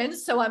happen,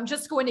 so I'm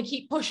just going to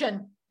keep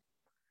pushing.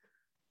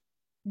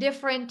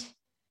 Different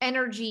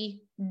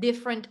energy,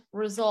 different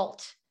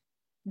result.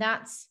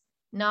 That's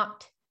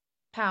not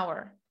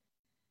power.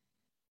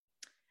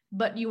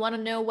 But you want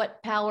to know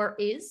what power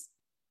is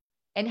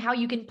and how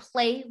you can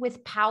play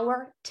with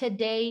power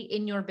today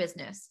in your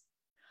business.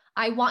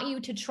 I want you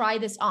to try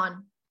this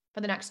on for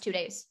the next 2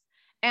 days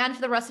and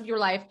for the rest of your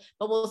life,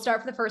 but we'll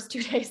start for the first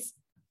 2 days.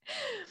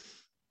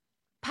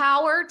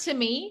 Power to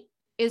me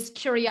is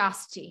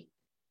curiosity.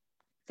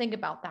 Think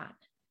about that.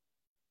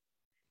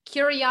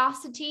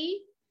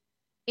 Curiosity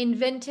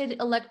invented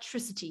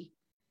electricity.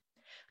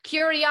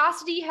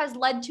 Curiosity has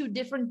led to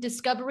different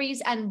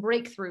discoveries and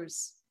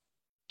breakthroughs.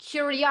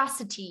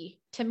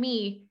 Curiosity to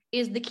me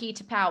is the key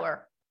to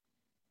power.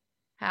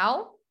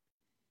 How?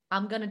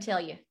 I'm going to tell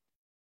you.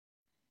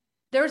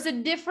 There's a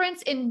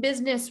difference in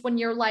business when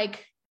you're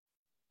like,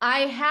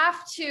 I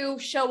have to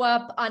show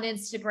up on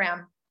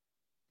Instagram.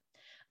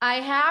 I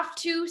have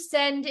to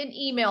send an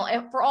email.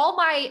 And for all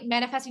my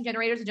manifesting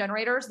generators and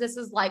generators, this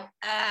is like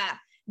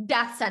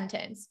death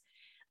sentence.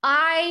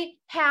 I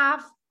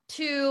have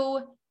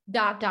to ...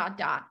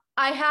 I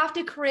have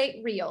to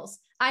create reels.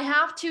 I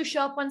have to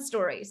show up on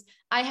stories.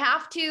 I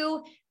have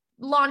to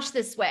launch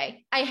this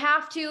way. I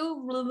have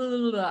to blah, blah,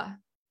 blah, blah.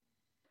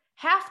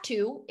 Have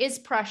to is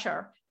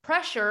pressure.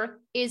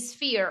 Pressure is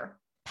fear.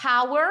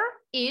 Power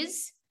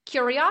is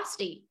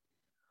curiosity.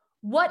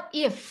 What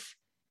if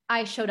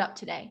I showed up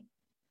today?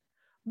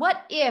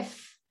 What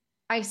if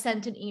I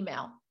sent an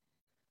email?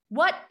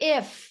 What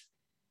if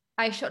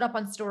I showed up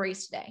on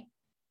stories today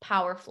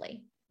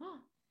powerfully?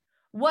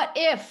 What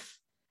if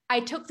I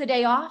took the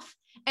day off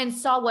and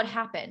saw what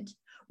happened?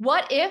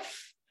 What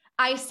if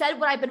I said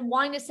what I've been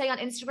wanting to say on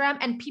Instagram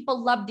and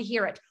people love to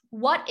hear it?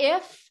 What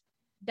if ...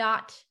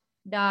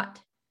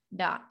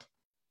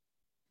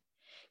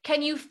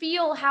 Can you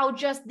feel how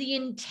just the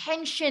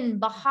intention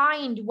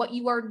behind what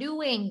you are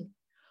doing?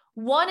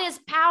 One is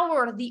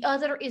power, the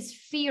other is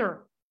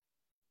fear.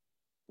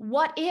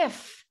 What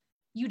if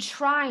you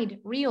tried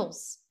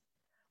reels?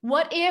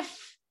 What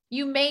if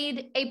you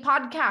made a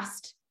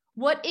podcast?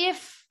 What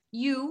if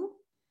you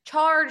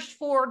charged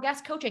for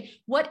guest coaching.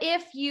 What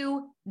if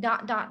you ...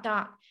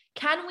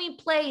 Can we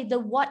play the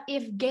what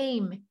if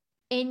game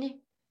in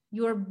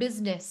your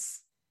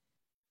business?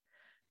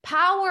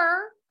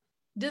 Power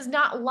does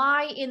not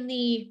lie in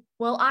the,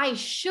 well, I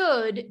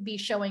should be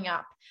showing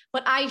up,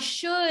 but I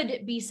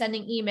should be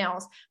sending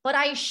emails, but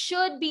I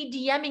should be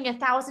DMing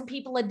 1,000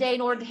 people a day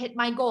in order to hit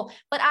my goal,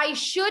 but I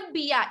should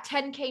be at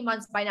 10K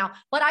months by now,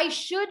 but I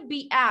should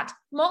be at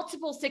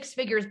multiple 6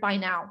 figures by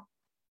now.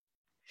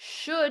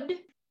 Should.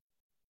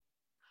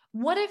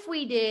 What if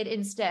we did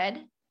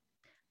instead,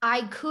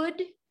 I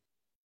could,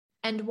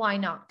 and why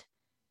not?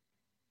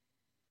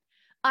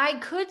 I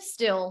could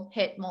still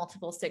hit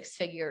multiple 6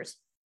 figures.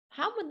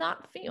 How would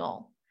that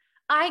feel?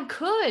 I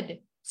could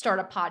start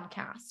a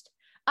podcast.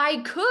 I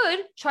could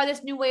try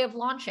this new way of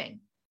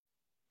launching.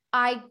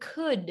 I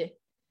could.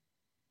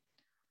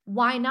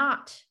 Why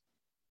not?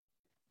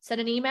 Send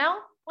an email?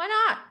 Why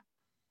not?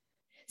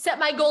 Set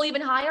my goal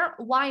even higher?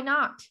 Why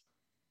not?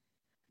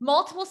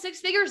 Multiple 6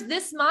 figures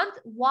this month?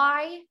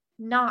 Why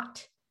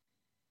not?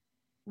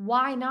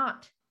 Why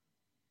not?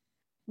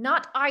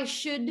 Not I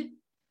should,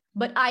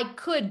 but I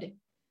could.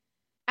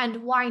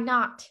 And why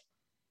not?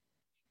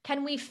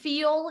 Can we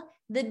feel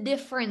the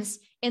difference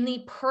in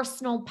the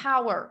personal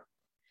power?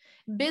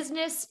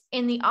 Business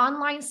in the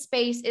online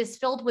space is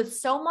filled with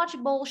so much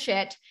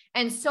bullshit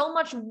and so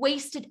much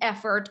wasted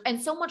effort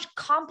and so much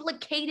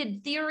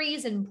complicated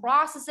theories and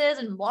processes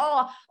and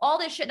blah, all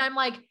this shit. And I'm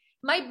like,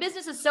 my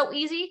business is so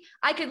easy.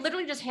 I could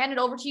literally just hand it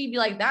over to you and be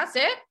like, that's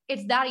it.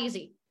 It's that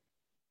easy.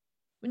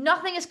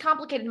 Nothing is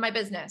complicated in my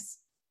business.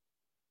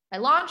 I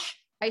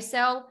launch, I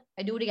sell,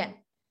 I do it again.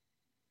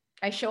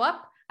 I show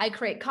up, I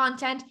create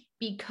content,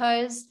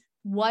 because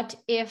what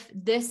if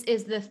this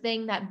is the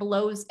thing that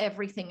blows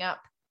everything up?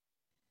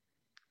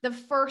 The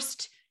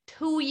first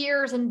 2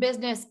 years in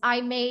business, I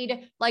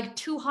made like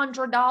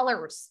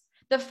 $200.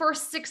 The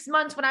first 6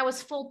 months when I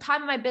was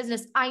full-time in my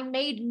business, I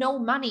made no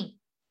money.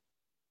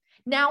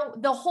 Now,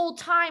 the whole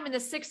time in the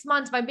 6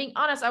 months, if I'm being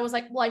honest, I was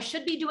like, well, I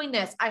should be doing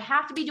this. I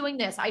have to be doing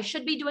this. I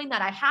should be doing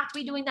that. I have to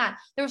be doing that.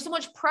 There was so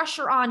much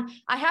pressure on,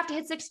 I have to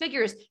hit 6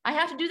 figures. I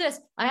have to do this.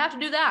 I have to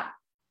do that.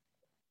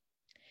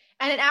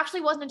 And it actually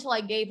wasn't until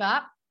I gave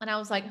up and I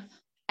was like,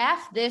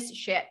 F this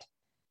shit.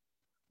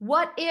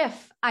 What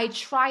if I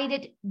tried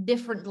it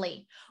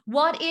differently?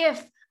 What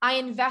if I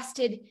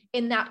invested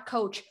in that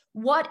coach?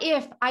 What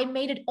if I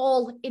made it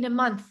all in a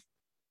month?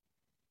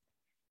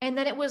 And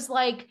then it was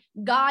like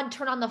God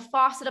turned on the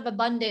faucet of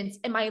abundance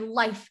and my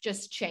life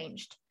just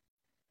changed.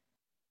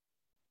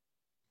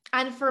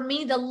 And for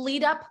me, the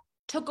lead up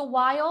took a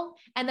while.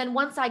 And then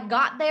once I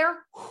got there,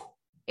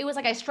 it was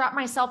like I strapped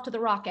myself to the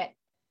rocket.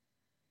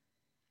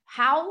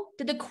 How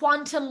did the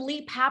quantum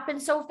leap happen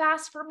so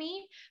fast for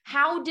me?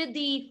 How did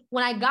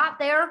when I got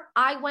there,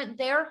 I went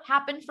there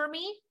happen for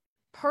me?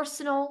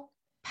 Personal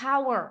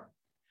power.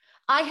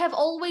 I have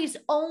always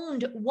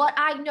owned what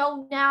I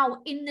know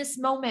now in this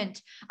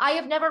moment. I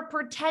have never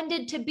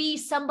pretended to be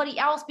somebody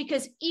else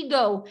because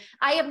ego.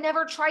 I have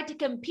never tried to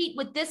compete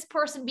with this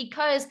person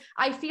because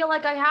I feel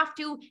like I have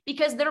to,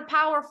 because they're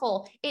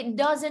powerful. It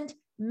doesn't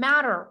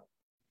matter.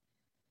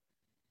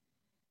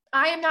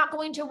 I am not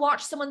going to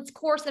watch someone's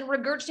course and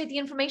regurgitate the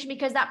information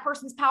because that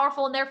person's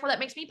powerful and therefore that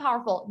makes me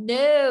powerful.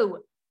 No,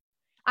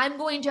 I'm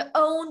going to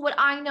own what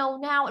I know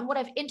now and what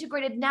I've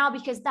integrated now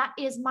because that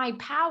is my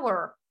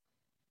power.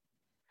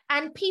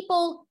 And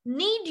people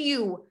need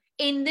you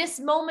in this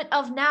moment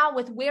of now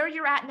with where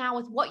you're at now,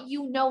 with what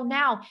you know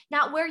now,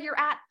 not where you're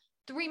at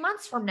 3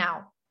 months from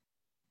now,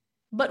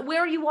 but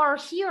where you are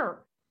here.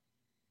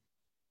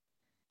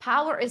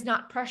 Power is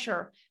not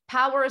pressure.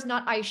 Power is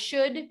not I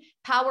should.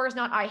 Power is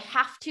not I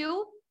have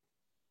to.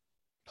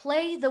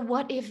 Play the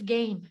what if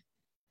game.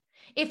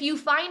 If you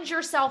find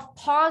yourself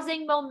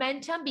pausing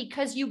momentum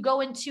because you go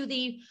into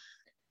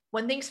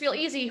when things feel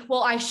easy,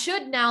 well, I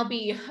should now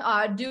be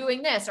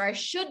doing this, or I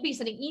should be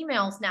sending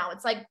emails now.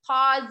 It's like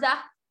pause.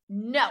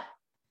 No.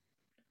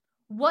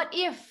 What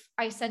if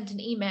I sent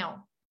an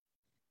email?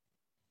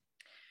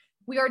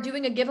 We are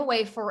doing a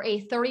giveaway for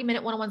a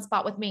 30-minute one-on-one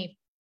spot with me.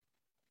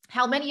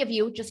 How many of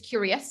you, just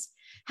curious,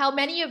 how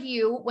many of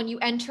you, when you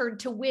entered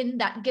to win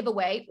that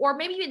giveaway, or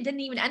maybe you didn't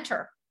even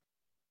enter,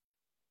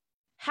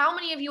 how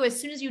many of you, as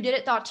soon as you did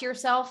it, thought to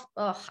yourself,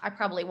 ugh, I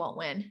probably won't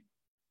win?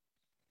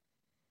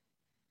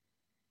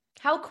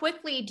 How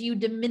quickly do you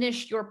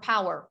diminish your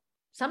power?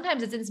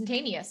 Sometimes it's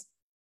instantaneous.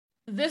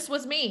 This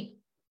was me.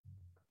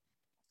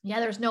 Yeah,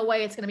 there's no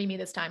way it's going to be me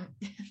this time.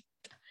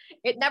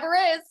 It never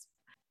is.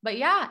 But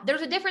yeah,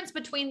 there's a difference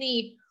between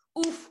the,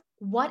 oof,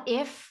 what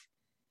if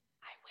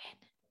I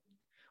win?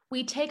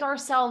 We take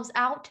ourselves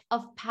out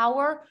of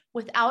power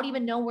without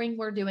even knowing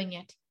we're doing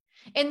it.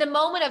 In the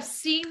moment of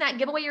seeing that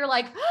giveaway, you're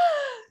like,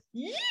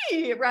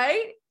 yeah,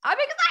 right? I'm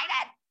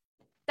excited.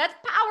 That's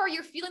power.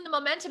 You're feeling the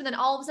momentum. And then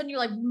all of a sudden you're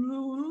like,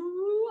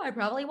 ooh, I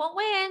probably won't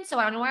win. So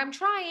I don't know why I'm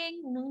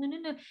trying.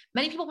 No.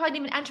 Many people probably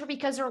didn't even enter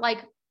because they're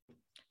like,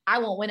 I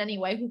won't win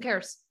anyway. Who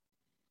cares?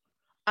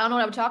 I don't know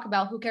what I would talk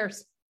about. Who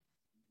cares?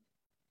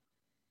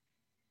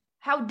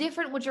 How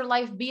different would your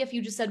life be if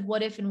you just said,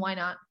 what if and why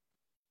not?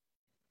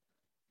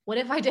 What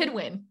if I did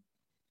win?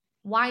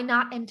 Why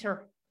not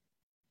enter?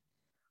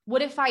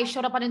 What if I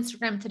showed up on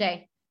Instagram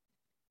today?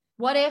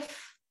 What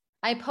if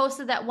I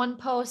posted that one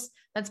post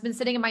that's been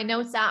sitting in my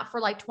notes app for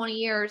like 20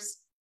 years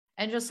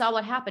and just saw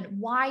what happened?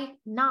 Why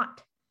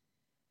not?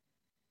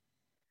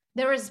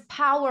 There is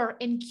power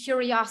in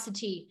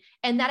curiosity,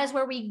 and that is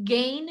where we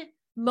gain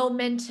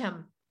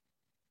momentum.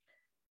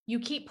 You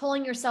keep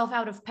pulling yourself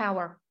out of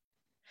power.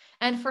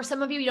 And for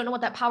some of you, you don't know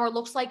what that power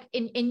looks like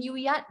in you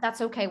yet.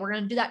 That's okay. We're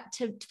going to do that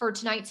for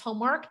tonight's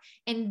homework.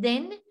 And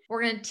then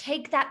we're going to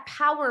take that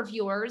power of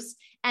yours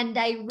and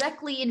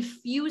directly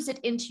infuse it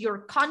into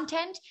your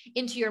content,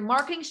 into your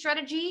marketing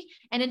strategy,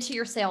 and into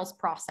your sales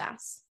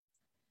process.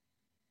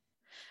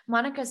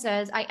 Monica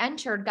says, I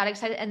entered, got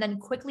excited, and then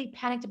quickly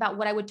panicked about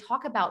what I would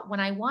talk about when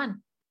I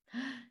won.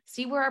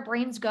 See where our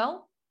brains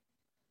go?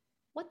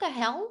 What the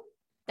hell?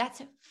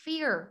 That's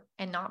fear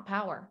and not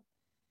power.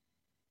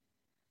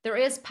 There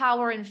is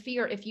power in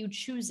fear if you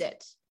choose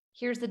it.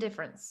 Here's the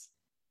difference.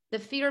 The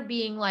fear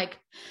being like,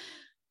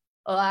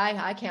 oh,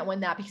 I can't win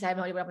that because I have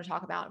no idea what I'm going to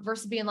talk about,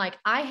 versus being like,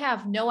 I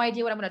have no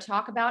idea what I'm going to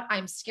talk about.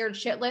 I'm scared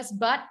shitless,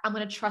 but I'm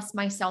going to trust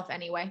myself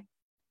anyway.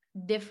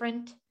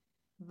 Different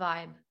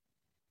vibe.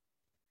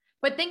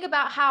 But think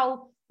about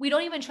how we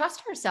don't even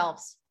trust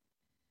ourselves.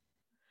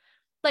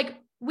 Like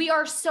we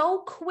are so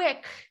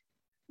quick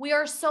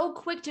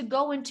to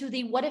go into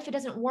the, what if it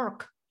doesn't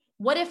work?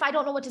 What if I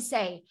don't know what to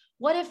say?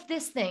 What if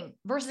this thing,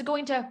 versus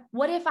going to,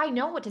 what if I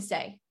know what to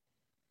say?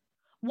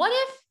 What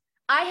if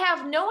I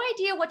have no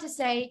idea what to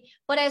say,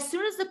 but as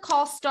soon as the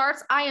call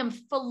starts, I am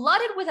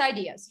flooded with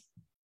ideas?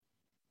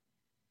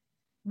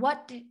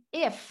 What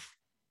if?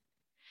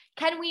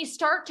 Can we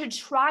start to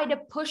try to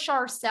push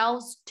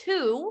ourselves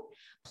to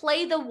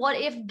play the what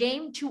if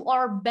game to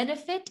our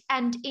benefit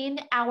and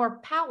in our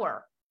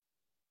power?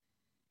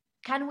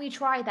 Can we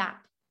try that?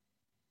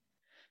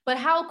 But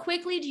how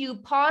quickly do you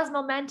pause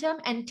momentum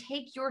and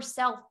take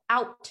yourself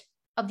out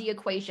of the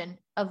equation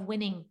of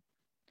winning,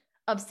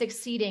 of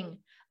succeeding,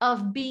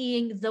 of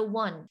being the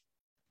one?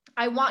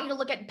 I want you to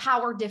look at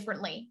power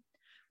differently.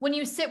 When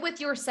you sit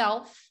with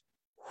yourself,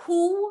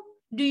 who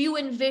do you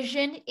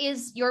envision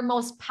is your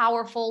most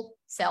powerful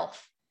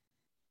self?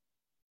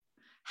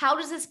 How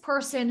does this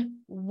person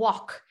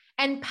walk?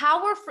 And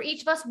power for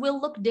each of us will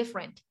look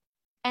different.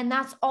 And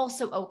that's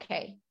also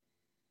okay.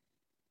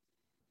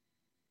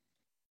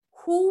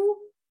 Who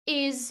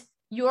is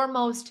your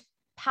most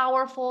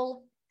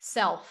powerful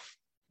self?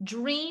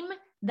 Dream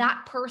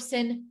that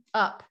person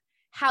up.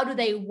 How do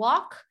they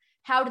walk?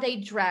 How do they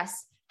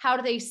dress? How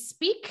do they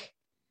speak?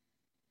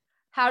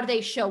 How do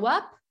they show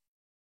up?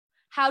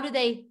 How do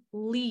they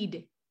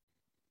lead?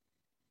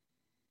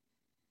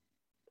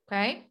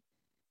 Okay.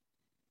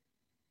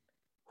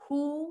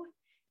 Who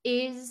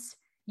is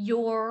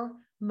your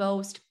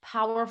most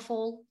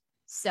powerful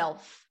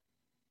self?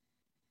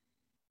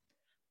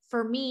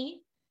 For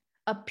me,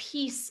 a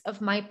piece of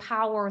my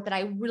power that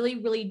I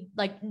really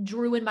like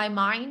drew in my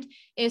mind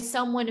is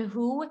someone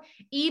who,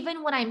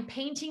 even when I'm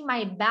painting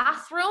my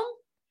bathroom,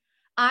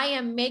 I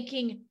am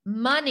making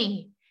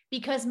money,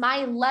 because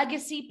my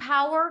legacy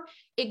power,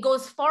 it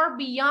goes far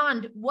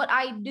beyond what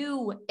I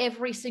do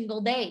every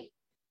single day.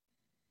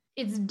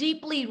 It's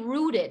deeply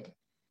rooted.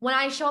 When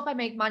I show up, I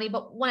make money,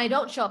 but when I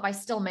don't show up, I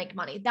still make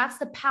money. That's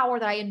the power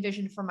that I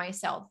envision for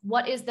myself.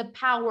 What is the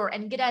power?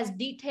 And get as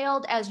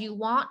detailed as you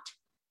want.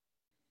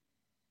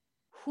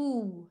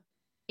 Who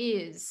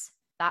is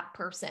that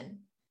person?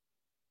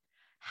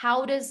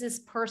 How does this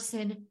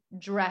person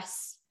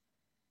dress?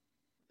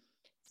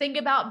 Think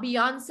about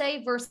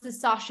Beyonce versus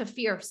Sasha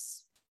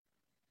Fierce.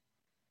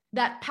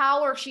 That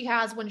power she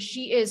has when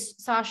she is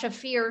Sasha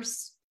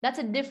Fierce, that's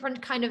a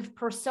different kind of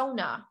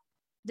persona,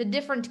 the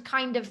different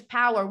kind of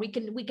power. We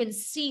can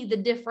see the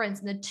difference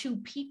in the two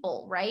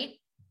people, right?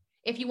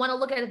 If you want to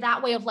look at it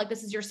that way of like,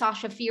 this is your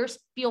Sasha Fierce,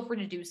 feel free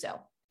to do so.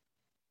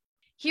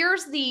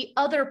 Here's the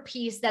other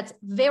piece that's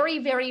very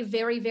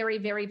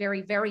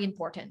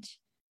important.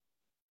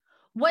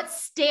 What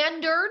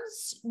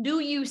standards do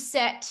you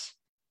set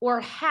or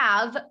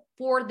have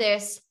for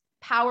this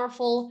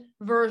powerful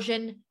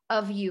version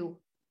of you?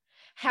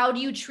 How do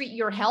you treat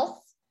your health?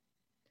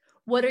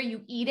 What are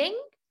you eating?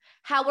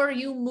 How are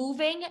you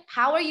moving?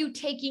 How are you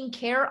taking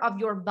care of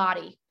your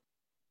body?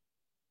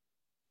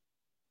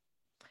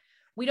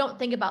 We don't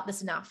think about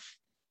this enough.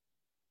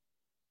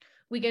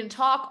 We can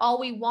talk all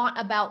we want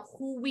about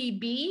who we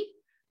be,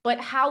 but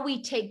how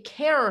we take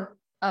care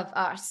of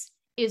us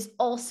is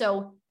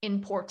also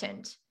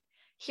important.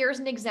 Here's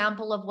an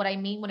example of what I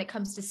mean when it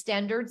comes to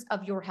standards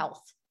of your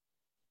health.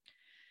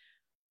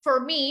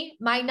 For me,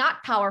 my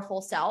not powerful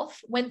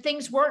self, when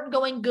things weren't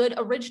going good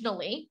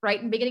originally, right,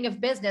 in the beginning of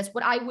business,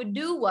 what I would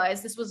do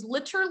was, this was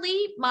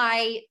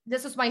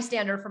my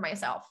standard for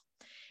myself.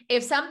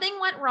 If something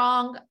went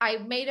wrong, I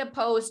made a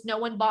post, no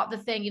one bought the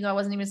thing, even though I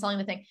wasn't even selling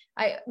the thing.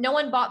 No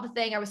one bought the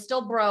thing. I was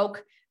still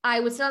broke.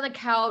 I would sit on the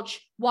couch,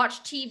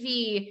 watch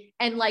TV,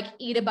 and like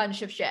eat a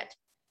bunch of shit.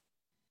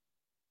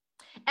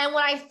 And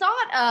when I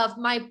thought of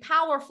my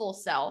powerful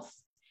self,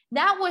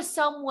 that was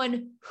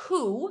someone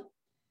who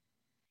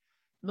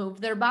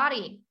moved their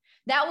body.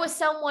 That was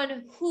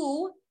someone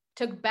who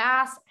took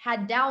baths,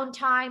 had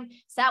downtime,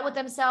 sat with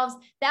themselves.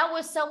 That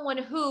was someone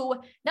who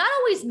not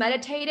always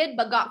meditated,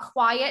 but got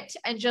quiet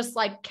and just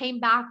like came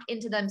back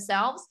into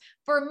themselves.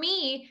 For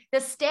me, the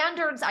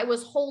standards I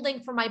was holding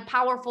for my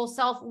powerful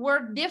self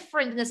were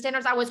different than the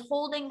standards I was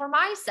holding for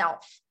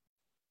myself.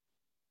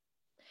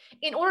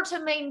 In order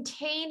to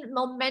maintain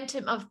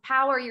momentum of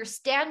power, your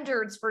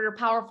standards for your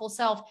powerful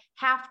self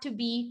have to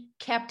be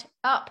kept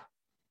up.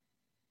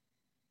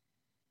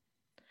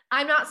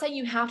 I'm not saying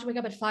you have to wake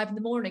up at 5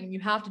 a.m. and you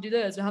have to do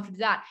this, you have to do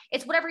that.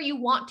 It's whatever you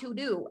want to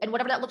do and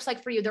whatever that looks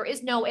like for you. There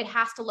is no, it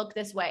has to look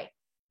this way.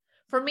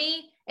 For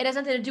me, it has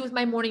nothing to do with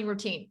my morning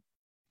routine.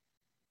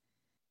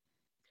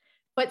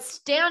 But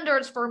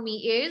standards for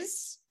me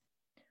is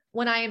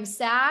when I am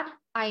sad,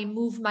 I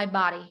move my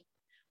body.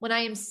 When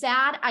I am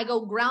sad, I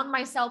go ground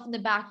myself in the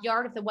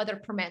backyard if the weather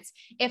permits.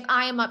 If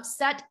I am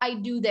upset, I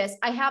do this.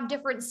 I have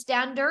different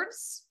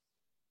standards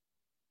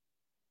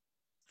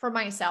for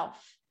myself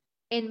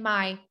in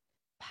my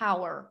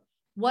power.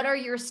 What are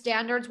your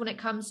standards when it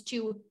comes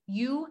to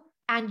you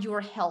and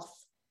your health?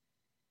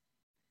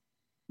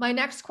 My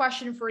next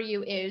question for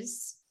you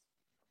is,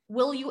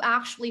 will you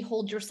actually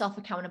hold yourself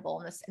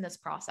accountable in this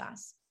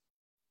process?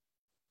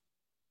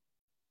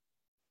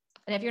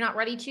 And if you're not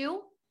ready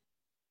to,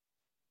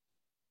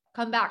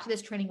 come back to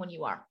this training when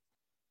you are.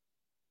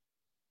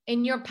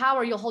 In your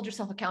power, you'll hold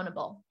yourself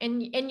accountable.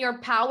 In your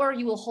power,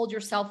 you will hold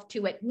yourself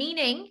to it.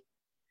 Meaning,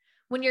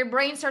 when your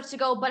brain starts to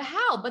go, but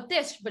how, but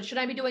this, but should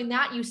I be doing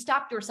that? You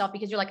stop yourself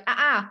because you're like,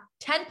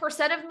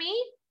 10% of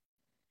me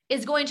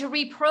is going to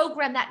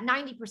reprogram that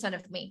 90%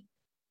 of me.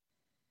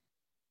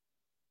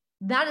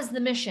 That is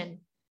the mission.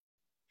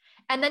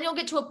 And then you'll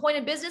get to a point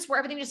in business where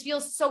everything just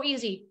feels so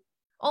easy.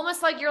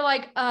 Almost like you're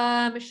like,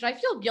 should I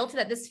feel guilty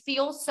that this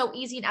feels so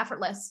easy and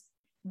effortless?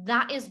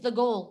 That is the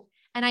goal.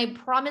 And I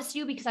promise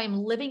you, because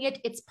I'm living it,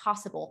 it's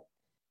possible.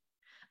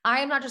 I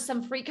am not just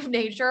some freak of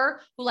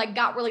nature who like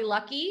got really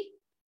lucky.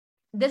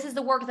 This is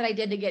the work that I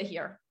did to get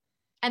here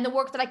and the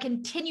work that I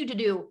continue to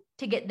do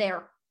to get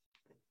there.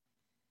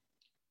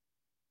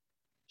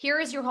 Here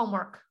is your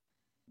homework.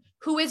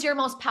 Who is your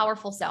most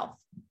powerful self?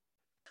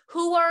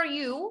 Who are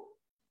you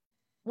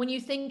when you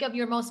think of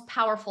your most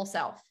powerful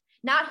self?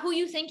 Not who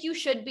you think you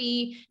should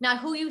be, not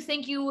who you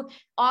think you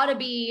ought to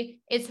be.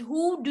 It's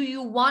who do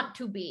you want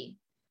to be?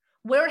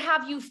 Where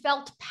have you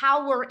felt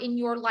power in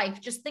your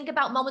life? Just think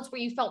about moments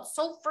where you felt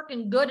so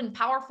freaking good and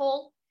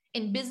powerful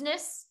in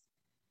business.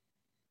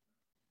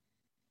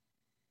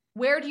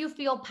 Where do you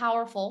feel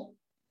powerful?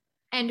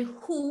 And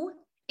who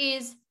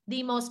is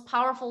the most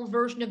powerful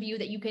version of you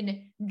that you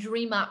can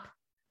dream up?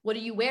 What are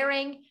you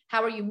wearing?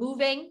 How are you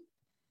moving?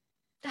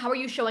 How are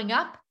you showing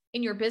up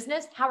in your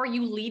business? How are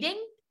you leading?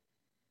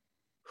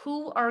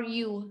 Who are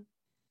you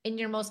in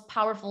your most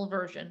powerful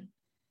version?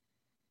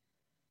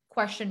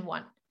 Question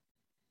 1.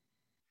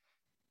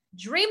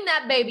 Dream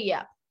that baby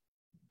up.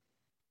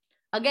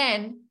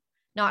 Again,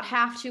 not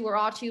have to or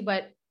ought to,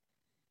 but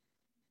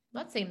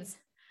that seems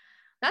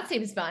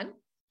fun.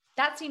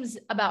 That seems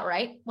about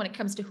right when it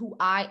comes to who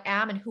I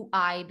am and who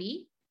I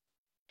be.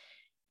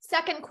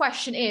 Second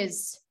question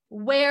is,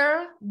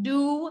 where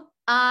do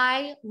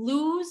I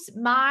lose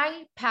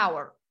my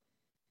power?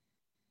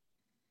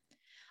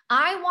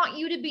 I want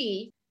you to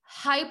be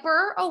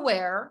hyper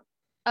aware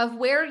of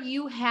where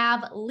you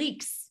have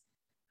leaks.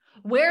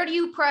 Where do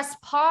you press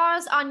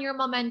pause on your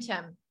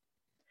momentum?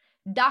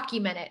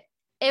 Document it.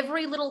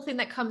 Every little thing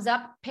that comes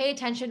up, pay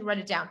attention, write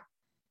it down.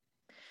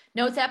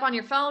 Notes app on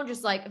your phone,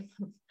 just like,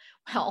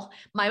 well,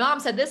 my mom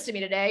said this to me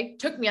today,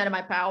 took me out of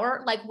my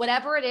power. Like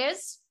whatever it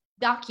is,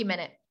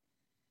 document it.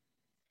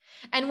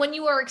 And when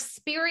you are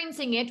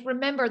experiencing it,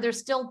 remember there's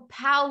still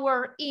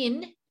power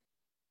in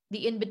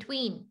the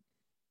in-between.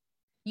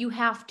 You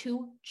have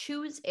to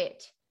choose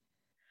it.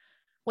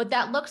 What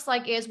that looks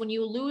like is when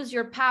you lose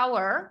your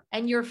power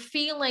and you're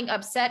feeling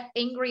upset,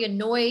 angry,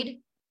 annoyed,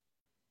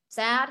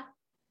 sad,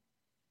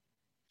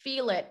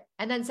 feel it.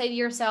 And then say to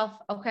yourself,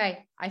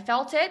 okay, I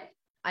felt it.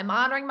 I'm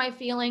honoring my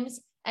feelings.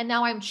 And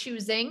now I'm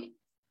choosing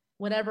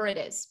whatever it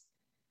is.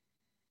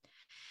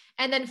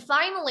 And then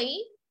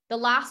finally, the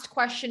last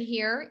question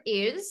here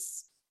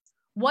is,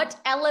 what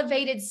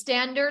elevated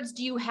standards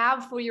do you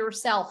have for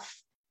yourself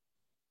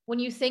when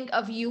you think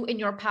of you in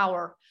your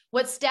power?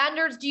 What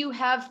standards do you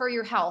have for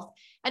your health?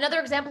 Another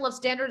example of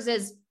standards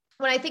is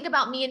when I think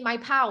about me in my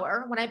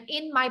power, when I'm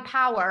in my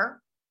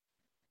power,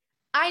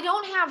 I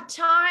don't have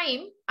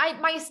time.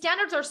 My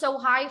standards are so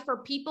high for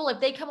people. If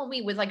they come at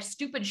me with like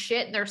stupid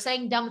shit and they're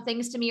saying dumb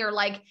things to me, or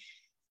like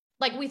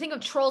we think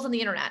of trolls on the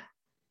internet.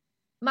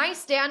 My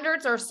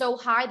standards are so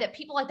high that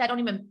people like that don't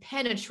even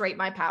penetrate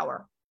my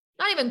power.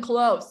 Not even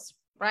close,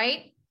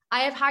 right?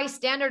 I have high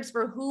standards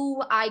for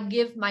who I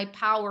give my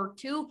power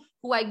to,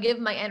 who I give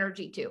my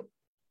energy to.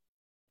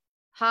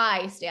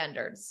 High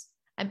standards.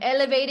 I'm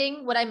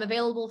elevating what I'm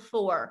available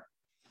for.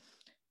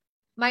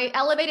 My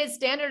elevated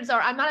standards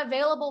are, I'm not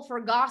available for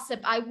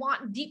gossip. I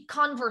want deep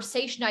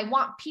conversation. I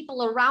want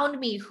people around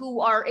me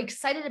who are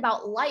excited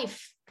about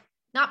life,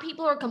 Not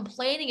people who are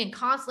complaining and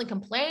constantly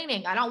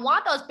complaining. I don't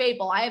want those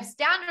people. I have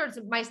standards.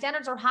 My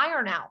standards are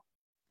higher now.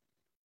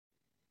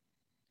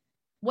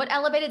 What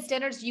elevated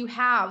standards do you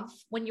have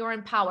when you're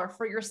in power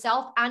for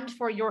yourself and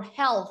for your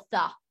health?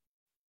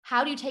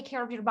 How do you take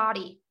care of your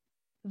body?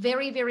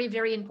 Very, very,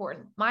 very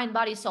important. Mind,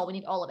 body, soul. We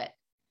need all of it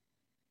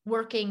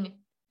working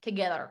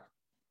together.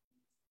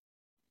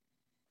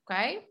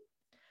 Okay.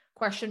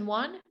 Question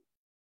 1,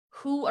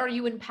 who are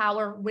you in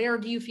power? Where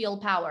do you feel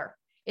power?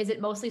 Is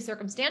it mostly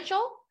circumstantial?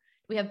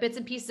 Do we have bits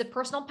and pieces of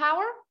personal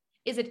power?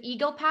 Is it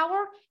ego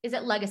power? Is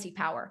it legacy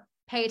power?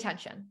 Pay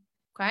attention.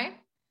 Okay.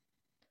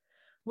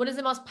 What does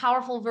the most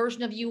powerful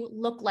version of you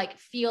look like,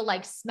 feel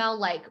like, smell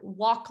like,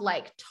 walk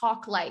like,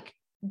 talk like,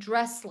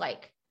 dress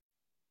like?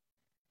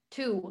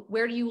 2,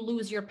 where do you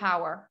lose your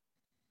power?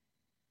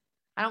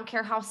 I don't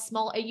care how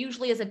small, it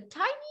usually is the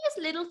tiniest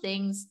little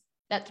things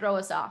that throw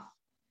us off.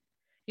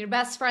 Your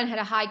best friend had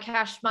a high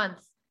cash month,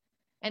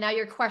 and now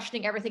you're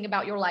questioning everything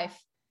about your life.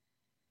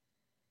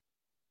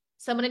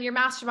 Someone in your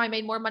mastermind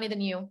made more money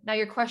than you. Now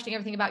you're questioning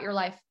everything about your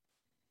life.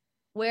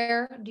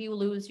 Where do you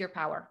lose your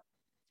power?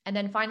 And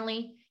then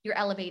finally, your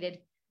elevated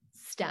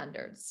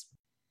standards.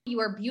 You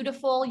are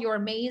beautiful. You're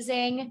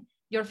amazing.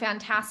 You're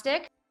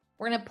fantastic.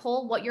 We're going to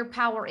pull what your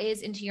power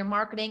is into your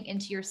marketing,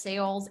 into your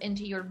sales,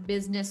 into your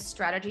business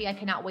strategy. I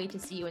cannot wait to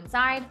see you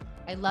inside.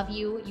 I love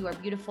you. You are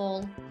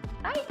beautiful.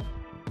 Bye.